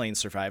that his plane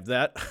survived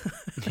that.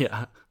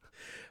 Yeah.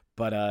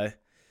 But,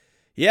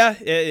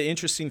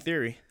 interesting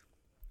theory.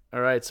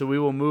 All right, so we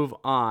will move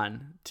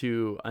on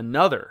to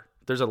another.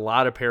 There's a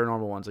lot of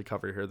paranormal ones to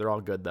cover here. They're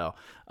all good, though.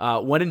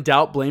 When in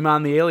doubt, blame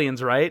on the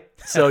aliens, right?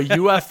 So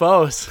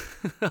UFOs,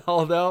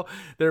 although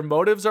their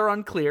motives are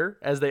unclear,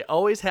 as they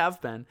always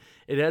have been,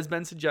 it has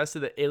been suggested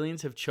that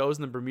aliens have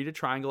chosen the Bermuda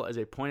Triangle as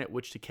a point at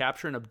which to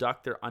capture and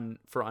abduct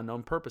for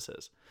unknown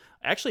purposes.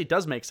 Actually, it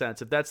does make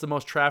sense. If that's the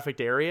most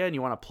trafficked area and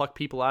you want to pluck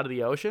people out of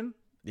the ocean,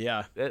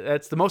 yeah,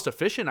 that's the most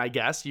efficient, I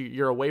guess.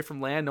 You're away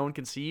from land, no one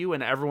can see you,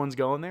 and everyone's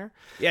going there.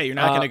 Yeah, you're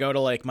not going to go to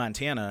like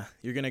Montana.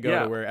 You're going to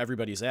go to where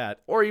everybody's at.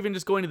 Or even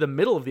just going to the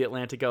middle of the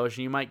Atlantic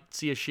Ocean. You might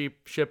see a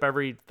ship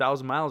every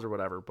 1,000 miles or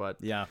whatever. But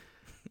yeah,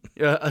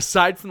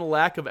 aside from the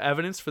lack of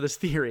evidence for this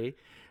theory,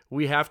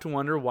 we have to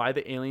wonder why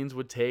the aliens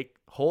would take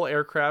whole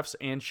aircrafts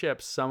and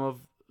ships, some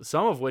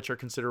of which are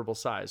considerable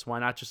size. Why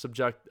not just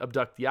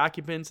abduct the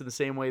occupants in the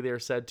same way they are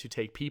said to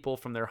take people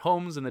from their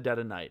homes in the dead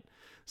of night?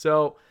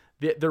 So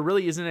there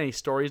really isn't any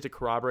stories to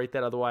corroborate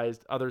that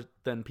other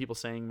than people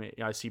saying,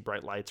 I see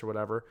bright lights or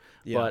whatever.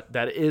 Yeah. But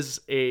that is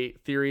a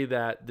theory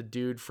that the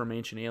dude from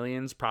Ancient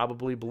Aliens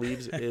probably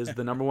believes is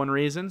the number one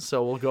reason.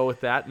 So we'll go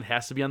with that, and it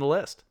has to be on the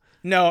list.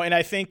 No, and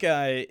I think,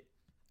 I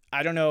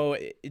don't know,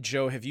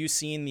 Joe, have you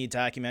seen the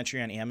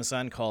documentary on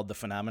Amazon called The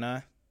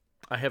Phenomena?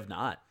 I have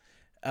not.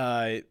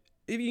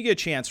 If you get a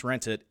chance,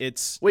 rent it.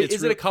 Is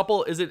it a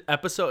couple? Is it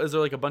episode? Is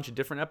there like a bunch of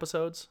different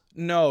episodes?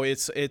 No,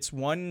 it's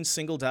one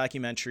single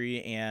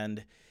documentary,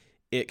 and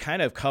it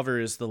kind of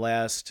covers the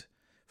last,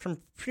 from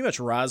pretty much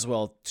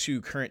Roswell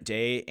to current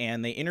day,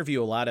 and they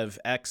interview a lot of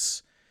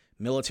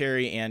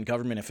ex-military and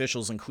government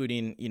officials,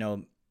 including,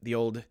 the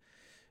old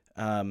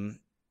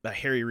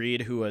Harry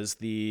Reid, who was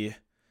the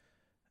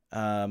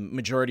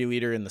majority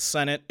leader in the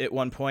Senate at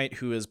one point,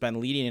 who has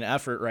been leading an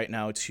effort right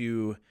now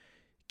to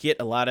get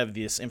a lot of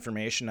this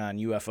information on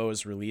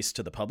UFOs released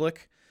to the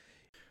public.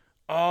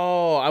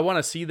 Oh, I want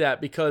to see that,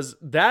 because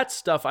that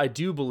stuff I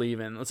do believe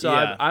in. So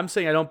yeah. I'm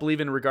saying I don't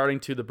believe in regarding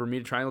to the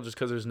Bermuda Triangle just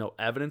because there's no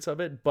evidence of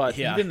it. But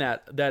even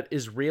that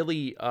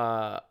Israeli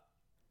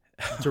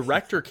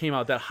director came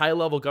out, that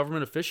high-level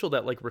government official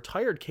that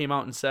retired, came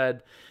out and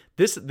said,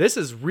 this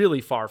is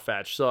really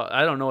far-fetched. So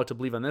I don't know what to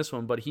believe on this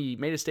one, but he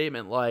made a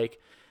statement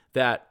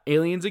that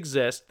aliens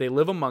exist, they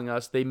live among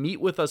us, they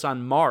meet with us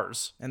on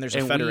Mars. And there's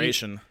a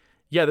federation.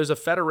 Yeah, there's a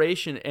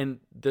federation,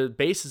 and the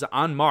base is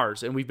on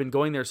Mars, and we've been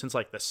going there since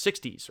the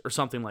 60s or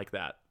something like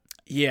that.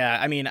 Yeah,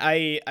 I mean,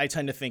 I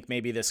tend to think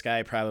maybe this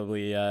guy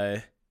probably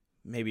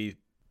maybe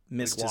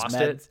missed his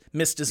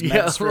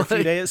meds for a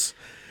few days.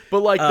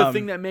 But the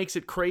thing that makes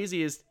it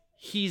crazy is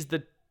he's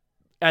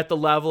at the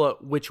level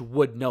at which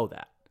would know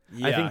that.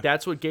 Yeah. I think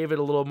that's what gave it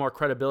a little more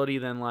credibility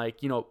than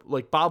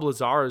Bob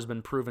Lazar has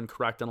been proven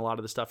correct on a lot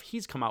of the stuff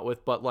he's come out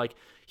with, but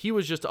he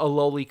was just a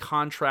lowly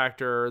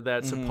contractor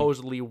that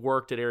supposedly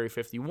worked at Area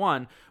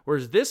 51,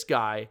 whereas this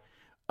guy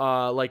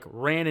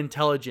ran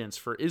intelligence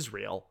for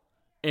Israel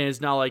and is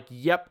now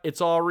yep,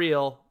 it's all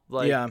real.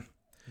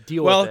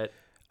 Deal with it.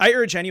 I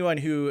urge anyone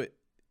who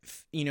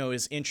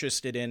is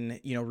interested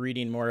in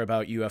reading more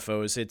about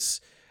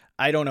UFOs.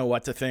 I don't know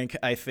what to think.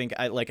 I think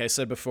like I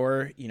said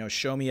before,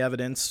 show me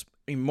evidence.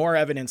 More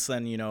evidence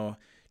than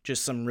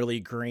just some really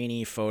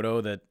grainy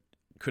photo that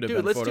could have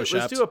been photoshopped.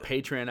 Let's do a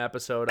Patreon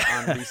episode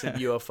on recent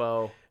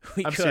UFO.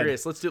 I'm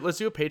serious. Let's do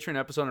a Patreon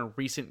episode on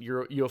recent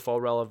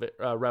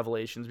UFO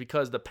revelations,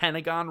 because the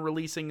Pentagon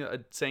releasing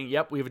saying,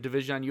 "Yep, we have a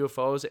division on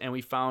UFOs, and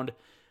we found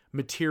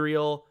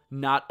material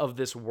not of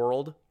this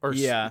world," or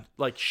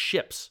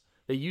ships.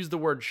 They use the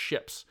word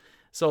ships.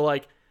 So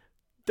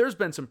there's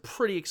been some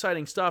pretty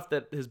exciting stuff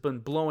that has been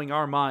blowing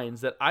our minds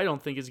that I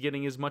don't think is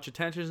getting as much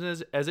attention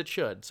as it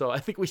should. So I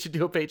think we should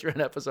do a Patreon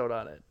episode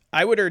on it.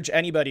 I would urge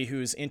anybody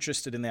who's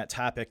interested in that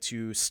topic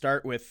to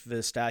start with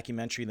this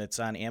documentary that's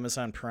on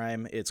Amazon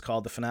Prime. It's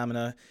called The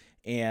Phenomena,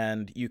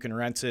 and you can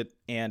rent it,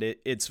 and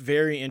it's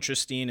very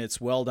interesting.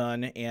 It's well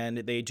done, and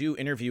they do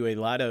interview a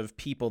lot of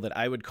people that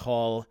I would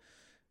call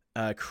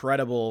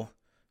credible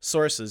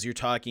sources. You're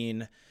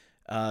talking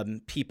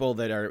people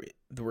that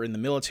were in the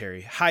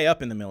military, high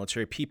up in the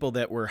military, people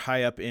that were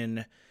high up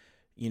in,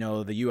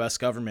 the U.S.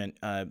 government.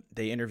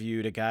 They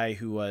interviewed a guy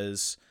who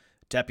was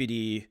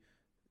deputy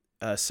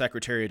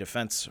Secretary of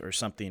Defense or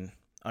something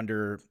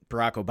under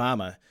Barack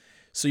Obama.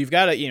 So you've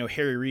got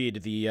Harry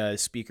Reid, the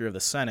Speaker of the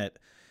Senate.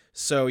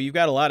 So you've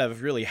got a lot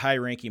of really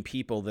high-ranking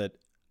people that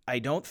I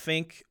don't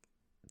think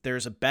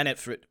there's a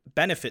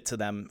benefit to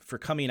them for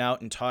coming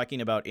out and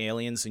talking about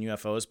aliens and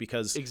UFOs,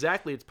 because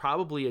exactly, it's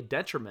probably a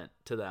detriment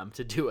to them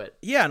to do it.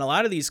 Yeah, and a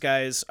lot of these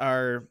guys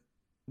are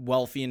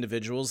wealthy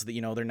individuals that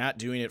they're not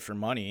doing it for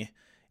money,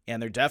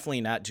 and they're definitely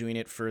not doing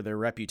it for their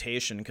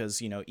reputation,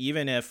 because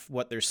even if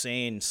what they're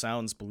saying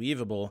sounds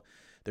believable,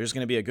 there's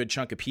going to be a good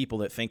chunk of people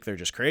that think they're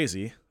just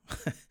crazy.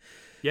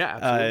 Yeah,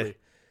 absolutely.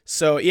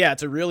 So yeah,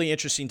 it's a really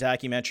interesting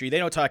documentary. They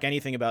don't talk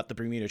anything about the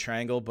Bermuda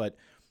Triangle, but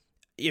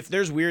if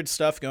there's weird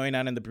stuff going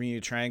on in the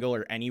Bermuda Triangle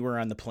or anywhere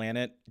on the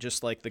planet,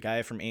 just like the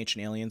guy from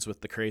Ancient Aliens with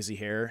the crazy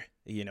hair,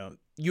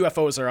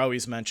 UFOs are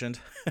always mentioned.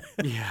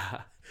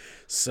 Yeah.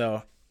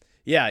 So,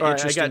 yeah, all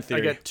interesting right,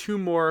 theory. I got two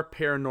more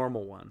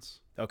paranormal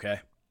ones. Okay.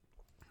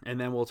 And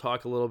then we'll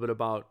talk a little bit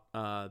about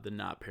the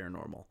not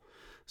paranormal.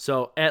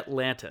 So,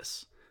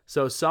 Atlantis.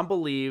 So, some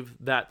believe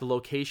that the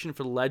location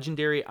for the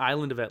legendary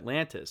island of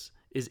Atlantis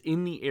is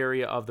in the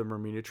area of the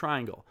Bermuda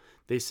Triangle.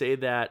 They say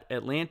that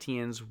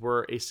Atlanteans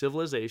were a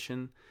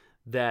civilization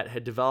that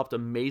had developed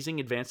amazing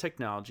advanced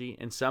technology,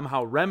 and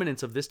somehow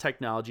remnants of this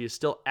technology is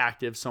still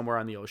active somewhere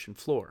on the ocean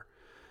floor.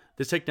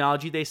 This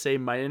technology, they say,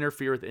 might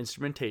interfere with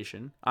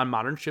instrumentation on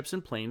modern ships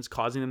and planes,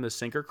 causing them to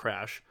sink or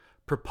crash.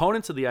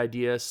 Proponents of the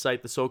idea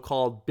cite the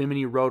so-called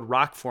Bimini Road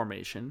rock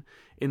formation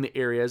in the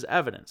area as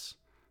evidence.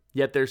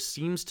 Yet there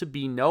seems to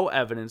be no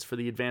evidence for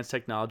the advanced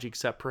technology,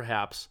 except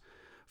perhaps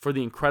for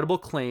the incredible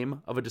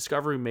claim of a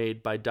discovery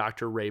made by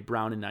Dr. Ray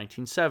Brown in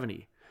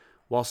 1970.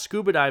 While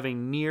scuba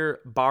diving near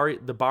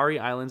the Bari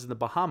Islands in the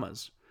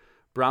Bahamas,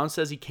 Brown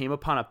says he came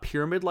upon a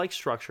pyramid-like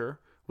structure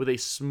with a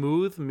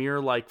smooth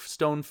mirror-like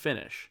stone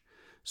finish.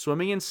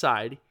 Swimming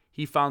inside,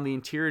 he found the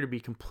interior to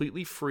be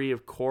completely free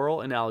of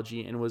coral and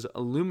algae and was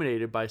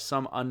illuminated by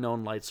some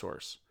unknown light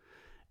source.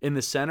 In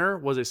the center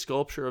was a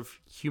sculpture of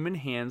human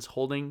hands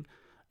holding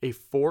a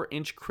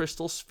 4-inch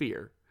crystal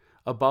sphere,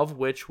 above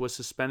which was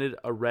suspended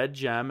a red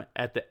gem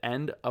at the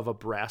end of a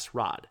brass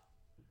rod.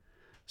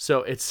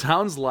 So it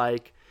sounds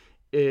like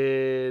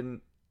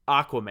in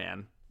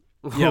Aquaman,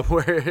 yep.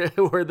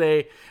 where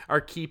they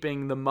are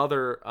keeping the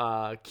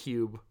mother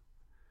cube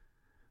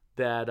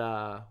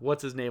that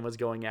what's his name was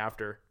going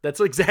after. That's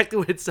exactly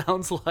what it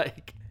sounds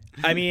like.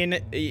 I mean,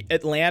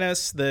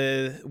 Atlantis,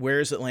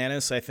 Where's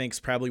Atlantis, I think, is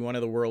probably one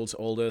of the world's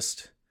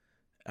oldest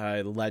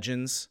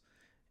legends.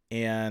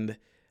 And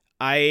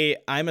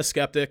I'm a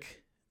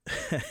skeptic.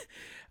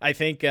 I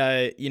think,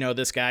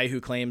 this guy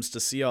who claims to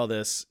see all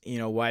this,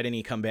 why didn't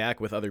he come back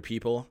with other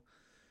people?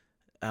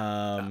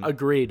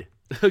 Agreed.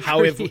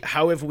 How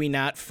have we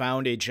not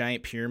found a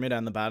giant pyramid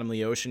on the bottom of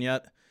the ocean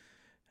yet?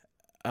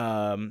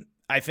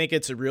 I think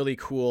it's a really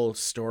cool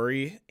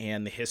story,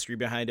 and the history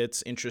behind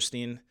it's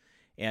interesting,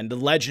 and the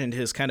legend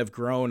has kind of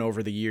grown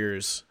over the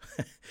years.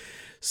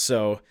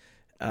 So,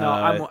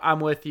 no, I'm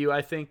with you.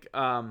 I think,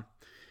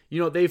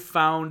 they've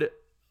found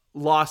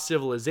lost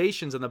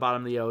civilizations on the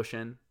bottom of the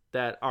ocean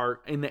that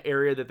are in the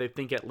area that they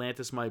think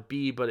Atlantis might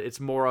be, but it's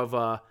more of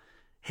a,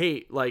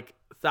 hey, like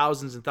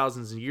thousands and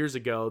thousands of years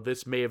ago,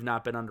 this may have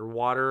not been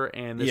underwater,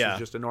 and this is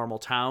just a normal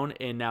town,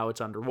 and now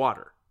it's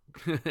underwater.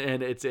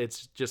 And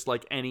it's just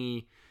like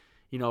any,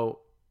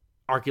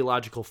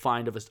 archaeological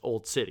find of an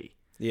old city.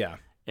 Yeah.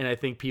 And I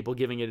think people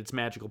giving it its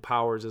magical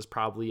powers is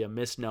probably a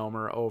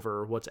misnomer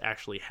over what's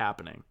actually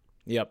happening.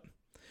 Yep.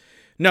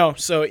 No,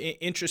 so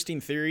interesting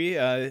theory.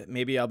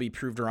 Maybe I'll be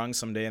proved wrong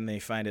someday and they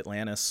find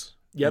Atlantis.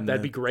 Yep,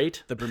 that'd be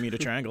great. The Bermuda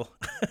Triangle.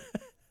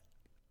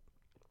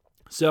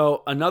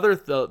 So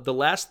the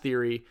last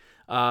theory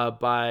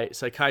by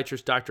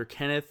psychiatrist Dr.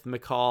 Kenneth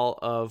McCall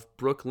of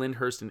Brook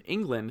Lyndhurst in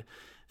England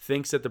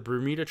thinks that the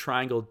Bermuda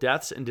Triangle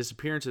deaths and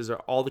disappearances are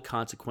all the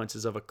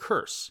consequences of a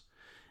curse.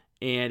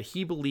 And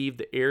he believed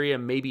the area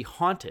may be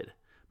haunted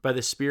by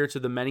the spirits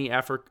of the many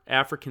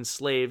African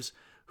slaves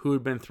who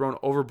had been thrown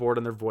overboard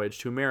on their voyage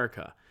to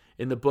America.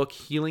 In the book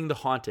Healing the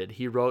Haunted,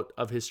 he wrote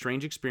of his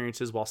strange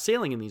experiences while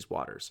sailing in these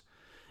waters.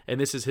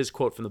 And this is his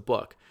quote from the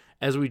book.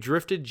 As we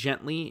drifted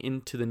gently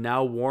into the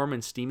now warm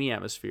and steamy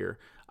atmosphere,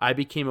 I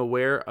became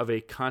aware of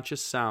a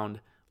conscious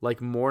sound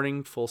like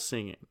mournful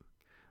singing,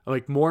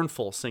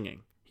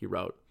 he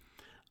wrote.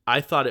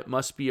 I thought it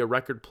must be a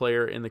record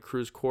player in the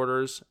crew's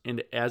quarters,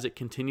 and as it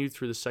continued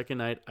through the second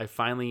night, I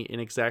finally, in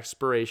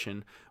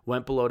exasperation,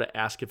 went below to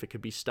ask if it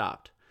could be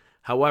stopped.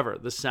 However,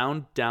 the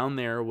sound down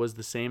there was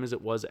the same as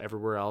it was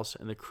everywhere else,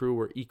 and the crew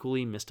were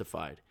equally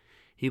mystified.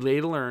 He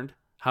later learned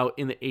how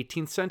in the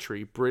 18th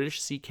century,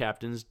 British sea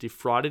captains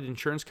defrauded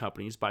insurance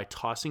companies by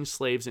tossing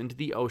slaves into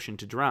the ocean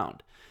to drown,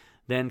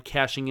 then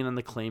cashing in on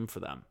the claim for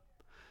them.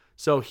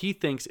 So he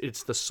thinks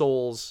it's the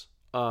souls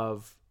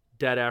of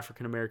dead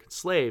African American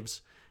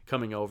slaves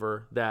coming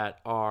over that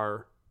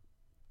are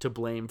to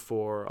blame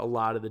for a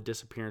lot of the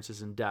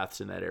disappearances and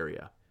deaths in that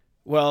area.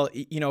 Well,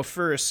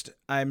 first,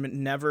 I'm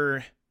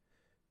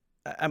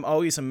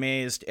always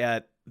amazed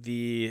at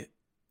the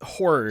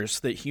horrors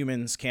that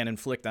humans can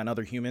inflict on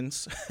other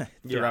humans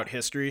throughout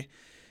history.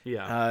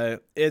 Yeah.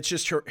 It's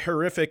just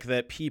horrific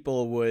that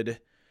people would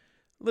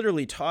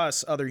literally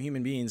toss other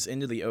human beings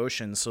into the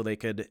ocean so they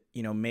could,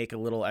 make a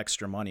little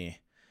extra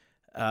money.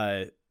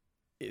 It's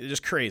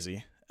just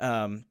crazy.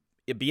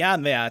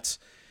 Beyond that,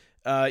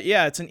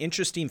 it's an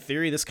interesting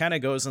theory. This kind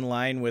of goes in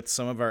line with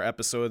some of our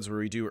episodes where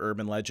we do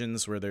urban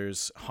legends, where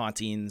there's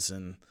hauntings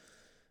and,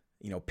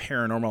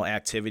 paranormal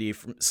activity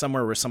from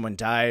somewhere where someone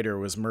died or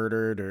was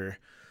murdered or,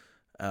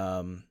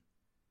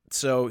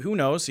 so who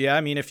knows? Yeah.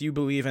 I mean, if you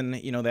believe in,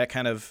 that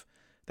kind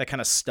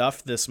of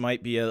stuff, this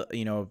might be a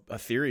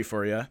theory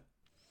for you.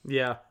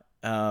 Yeah.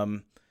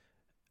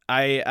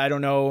 I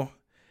don't know.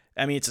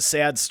 I mean, it's a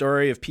sad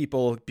story of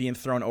people being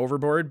thrown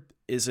overboard.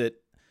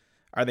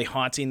 Are they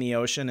haunting the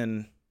ocean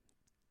and,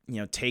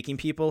 taking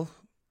people?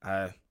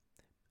 It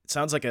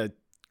sounds like a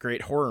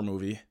great horror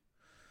movie.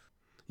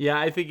 Yeah,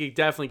 I think it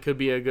definitely could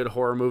be a good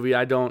horror movie.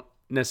 I don't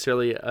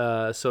necessarily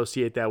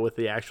associate that with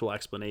the actual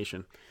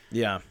explanation.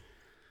 Yeah.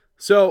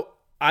 So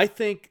I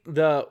think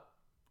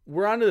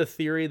we're onto the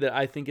theory that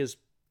I think is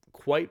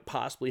quite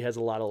possibly has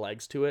a lot of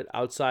legs to it.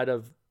 Outside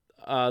of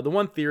the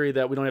one theory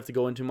that we don't have to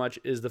go into much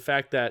is the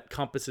fact that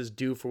compasses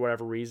do, for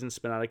whatever reason,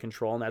 spin out of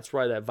control, and that's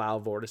why that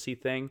vile vortice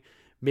thing.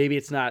 Maybe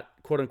it's not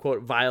quote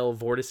unquote vile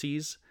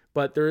vortices,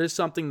 but there is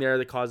something there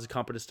that causes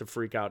compasses to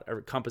freak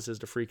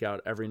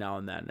out every now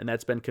and then, and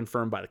that's been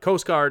confirmed by the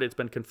Coast Guard. It's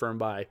been confirmed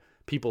by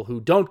people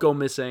who don't go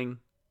missing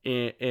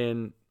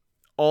in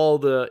all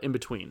the in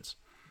betweens.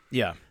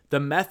 Yeah. The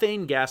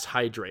methane gas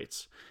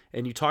hydrates,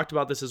 and you talked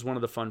about this as one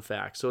of the fun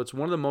facts. So it's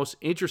one of the most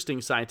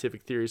interesting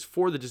scientific theories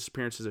for the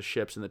disappearances of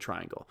ships in the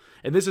triangle.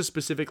 And this is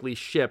specifically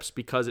ships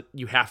because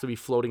you have to be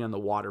floating on the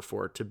water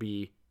for it to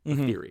be a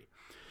theory.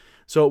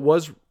 So it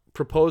was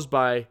proposed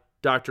by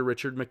Dr.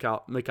 Richard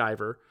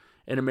McIver,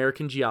 an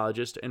American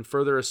geologist, and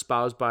further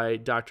espoused by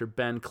Dr.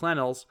 Ben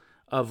Clennells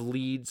of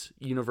Leeds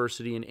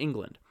University in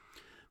England.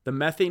 The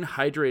methane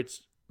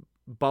hydrates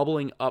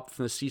bubbling up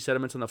from the sea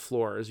sediments on the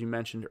floor, as you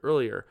mentioned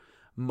earlier,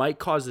 might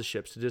cause the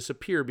ships to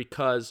disappear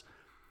because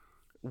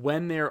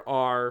when there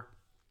are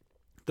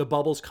the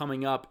bubbles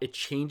coming up, it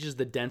changes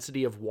the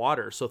density of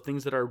water. So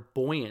things that are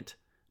buoyant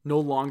no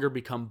longer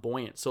become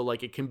buoyant. So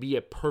like it can be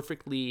a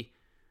perfectly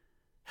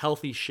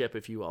healthy ship,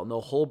 if you will. No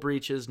hull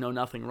breaches, no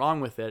nothing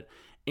wrong with it.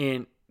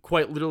 And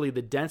quite literally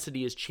the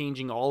density is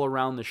changing all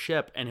around the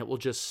ship and it will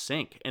just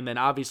sink. And then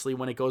obviously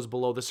when it goes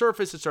below the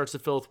surface, it starts to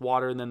fill with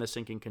water and then the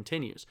sinking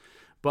continues.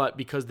 But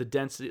because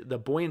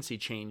the buoyancy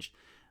changed,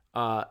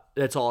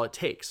 that's all it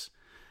takes.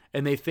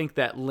 And they think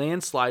that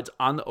landslides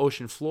on the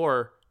ocean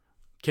floor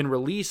can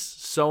release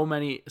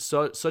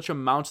such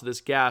amounts of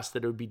this gas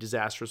that it would be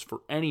disastrous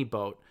for any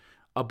boat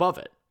above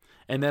it.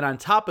 And then on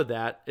top of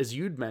that, as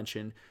you'd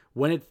mentioned,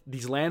 when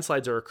these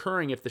landslides are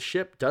occurring, if the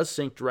ship does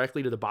sink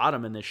directly to the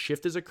bottom and this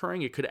shift is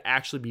occurring, it could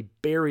actually be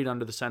buried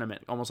under the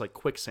sediment, almost like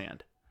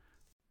quicksand.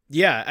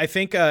 Yeah, I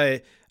think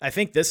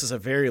this is a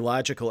very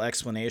logical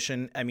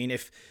explanation. I mean,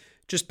 if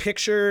just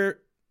picture,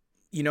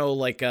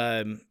 like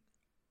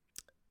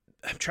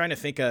I'm trying to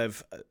think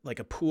of like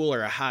a pool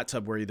or a hot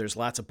tub where there's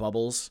lots of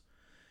bubbles,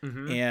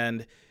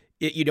 and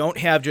you don't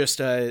have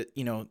just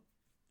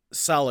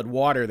solid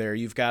water there.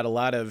 You've got a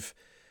lot of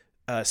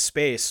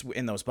space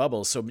in those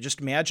bubbles. So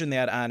just imagine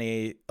that on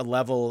a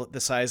level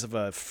the size of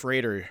a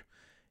freighter,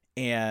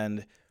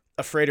 and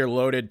a freighter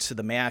loaded to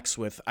the max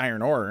with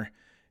iron ore.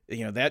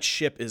 That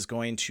ship is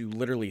going to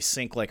literally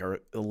sink like a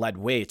lead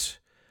weight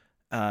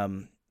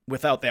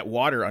without that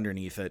water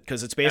underneath it,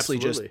 because it's basically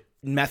just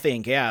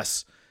methane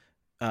gas,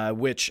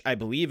 which I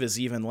believe is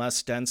even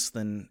less dense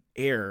than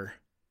air.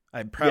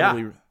 I'm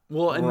probably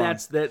wrong. And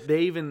that's that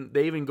they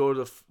even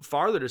go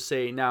farther to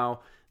say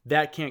now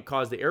that can't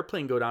cause the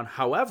airplane go down.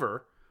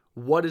 However,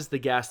 what is the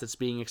gas that's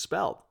being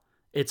expelled?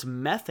 It's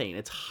methane.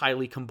 It's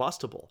highly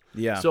combustible.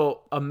 Yeah.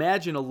 So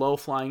imagine a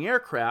low-flying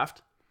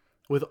aircraft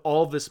with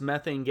all this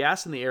methane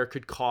gas in the air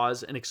could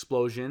cause an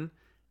explosion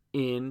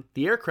in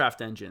the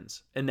aircraft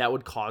engines, and that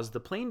would cause the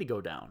plane to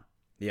go down.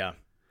 Yeah.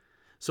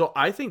 So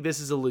I think this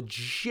is a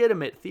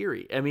legitimate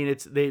theory. I mean,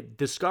 they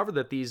discover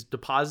that these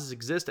deposits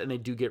exist and they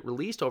do get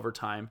released over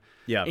time.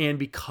 Yeah. And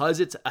because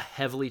it's a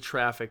heavily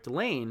trafficked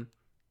lane,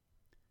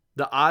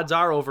 the odds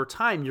are over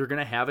time you're going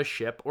to have a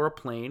ship or a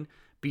plane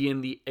be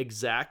in the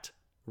exact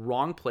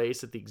wrong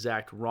place at the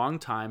exact wrong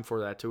time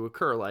for that to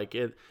occur. Like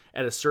at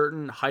a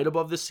certain height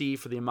above the sea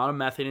for the amount of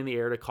methane in the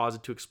air to cause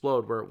it to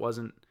explode where it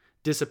wasn't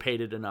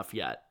dissipated enough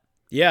yet.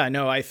 Yeah,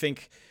 no, I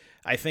think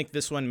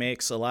this one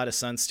makes a lot of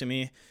sense to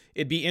me.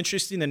 It'd be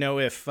interesting to know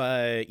if,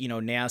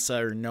 NASA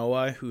or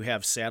NOAA, who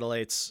have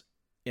satellites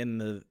in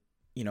the,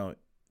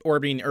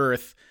 orbiting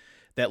Earth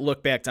that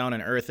look back down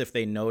on Earth, if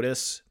they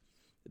notice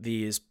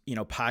these,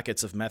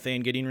 pockets of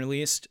methane getting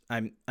released.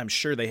 I'm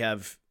sure they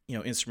have,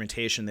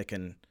 instrumentation that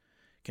can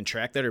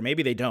track that, or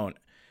maybe they don't.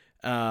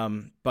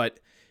 But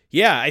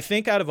yeah, I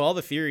think out of all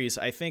the theories,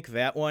 I think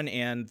that one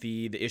and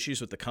the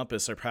issues with the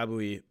compass are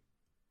probably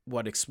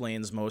what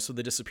explains most of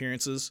the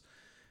disappearances.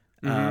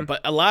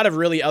 But a lot of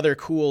really other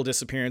cool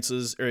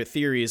disappearances or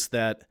theories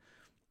that,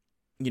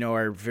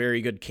 are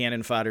very good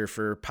cannon fodder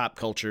for pop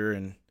culture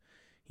and,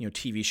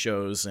 TV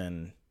shows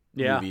and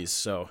movies.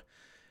 So,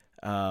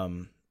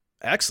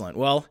 excellent.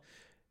 Well,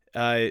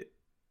 another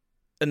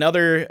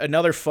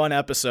fun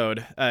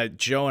episode.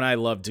 Joe and I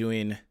love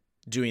doing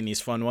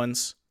these fun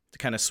ones to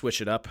kind of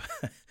switch it up.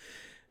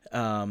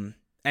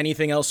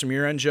 Anything else from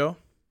your end, Joe?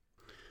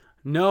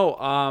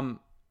 No,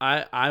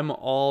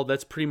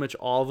 that's pretty much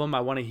all of them.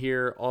 I want to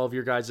hear all of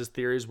your guys'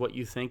 theories, what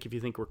you think. If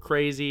you think we're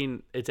crazy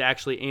and it's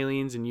actually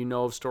aliens and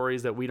of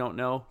stories that we don't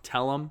know,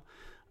 tell them.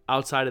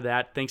 Outside of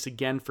that, thanks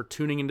again for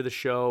tuning into the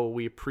show.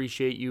 We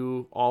appreciate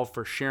you all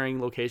for sharing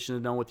locations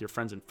unknown with your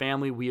friends and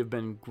family. We have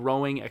been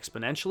growing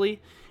exponentially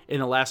in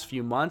the last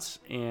few months,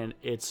 and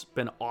it's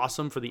been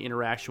awesome for the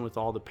interaction with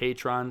all the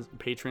patrons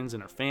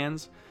and our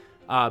fans.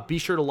 Be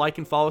sure to like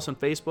and follow us on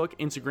Facebook,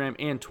 Instagram,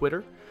 and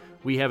Twitter.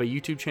 We have a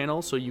YouTube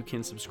channel, so you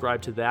can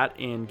subscribe to that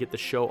and get the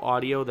show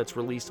audio that's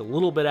released a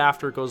little bit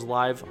after it goes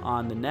live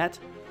on the net.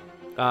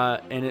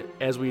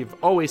 As we've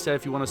always said,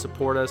 if you want to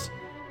support us,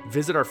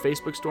 visit our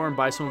Facebook store and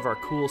buy some of our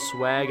cool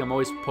swag. I'm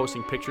always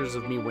posting pictures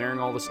of me wearing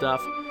all the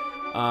stuff.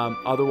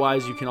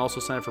 Otherwise, you can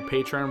also sign up for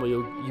Patreon, where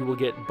you will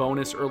get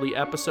bonus early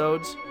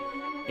episodes.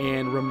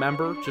 And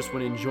remember, just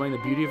when enjoying the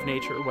beauty of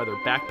nature, whether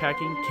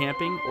backpacking,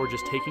 camping, or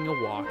just taking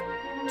a walk,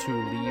 to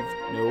leave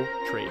no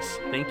trace.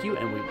 Thank you,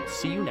 and we will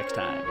see you next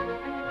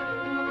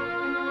time.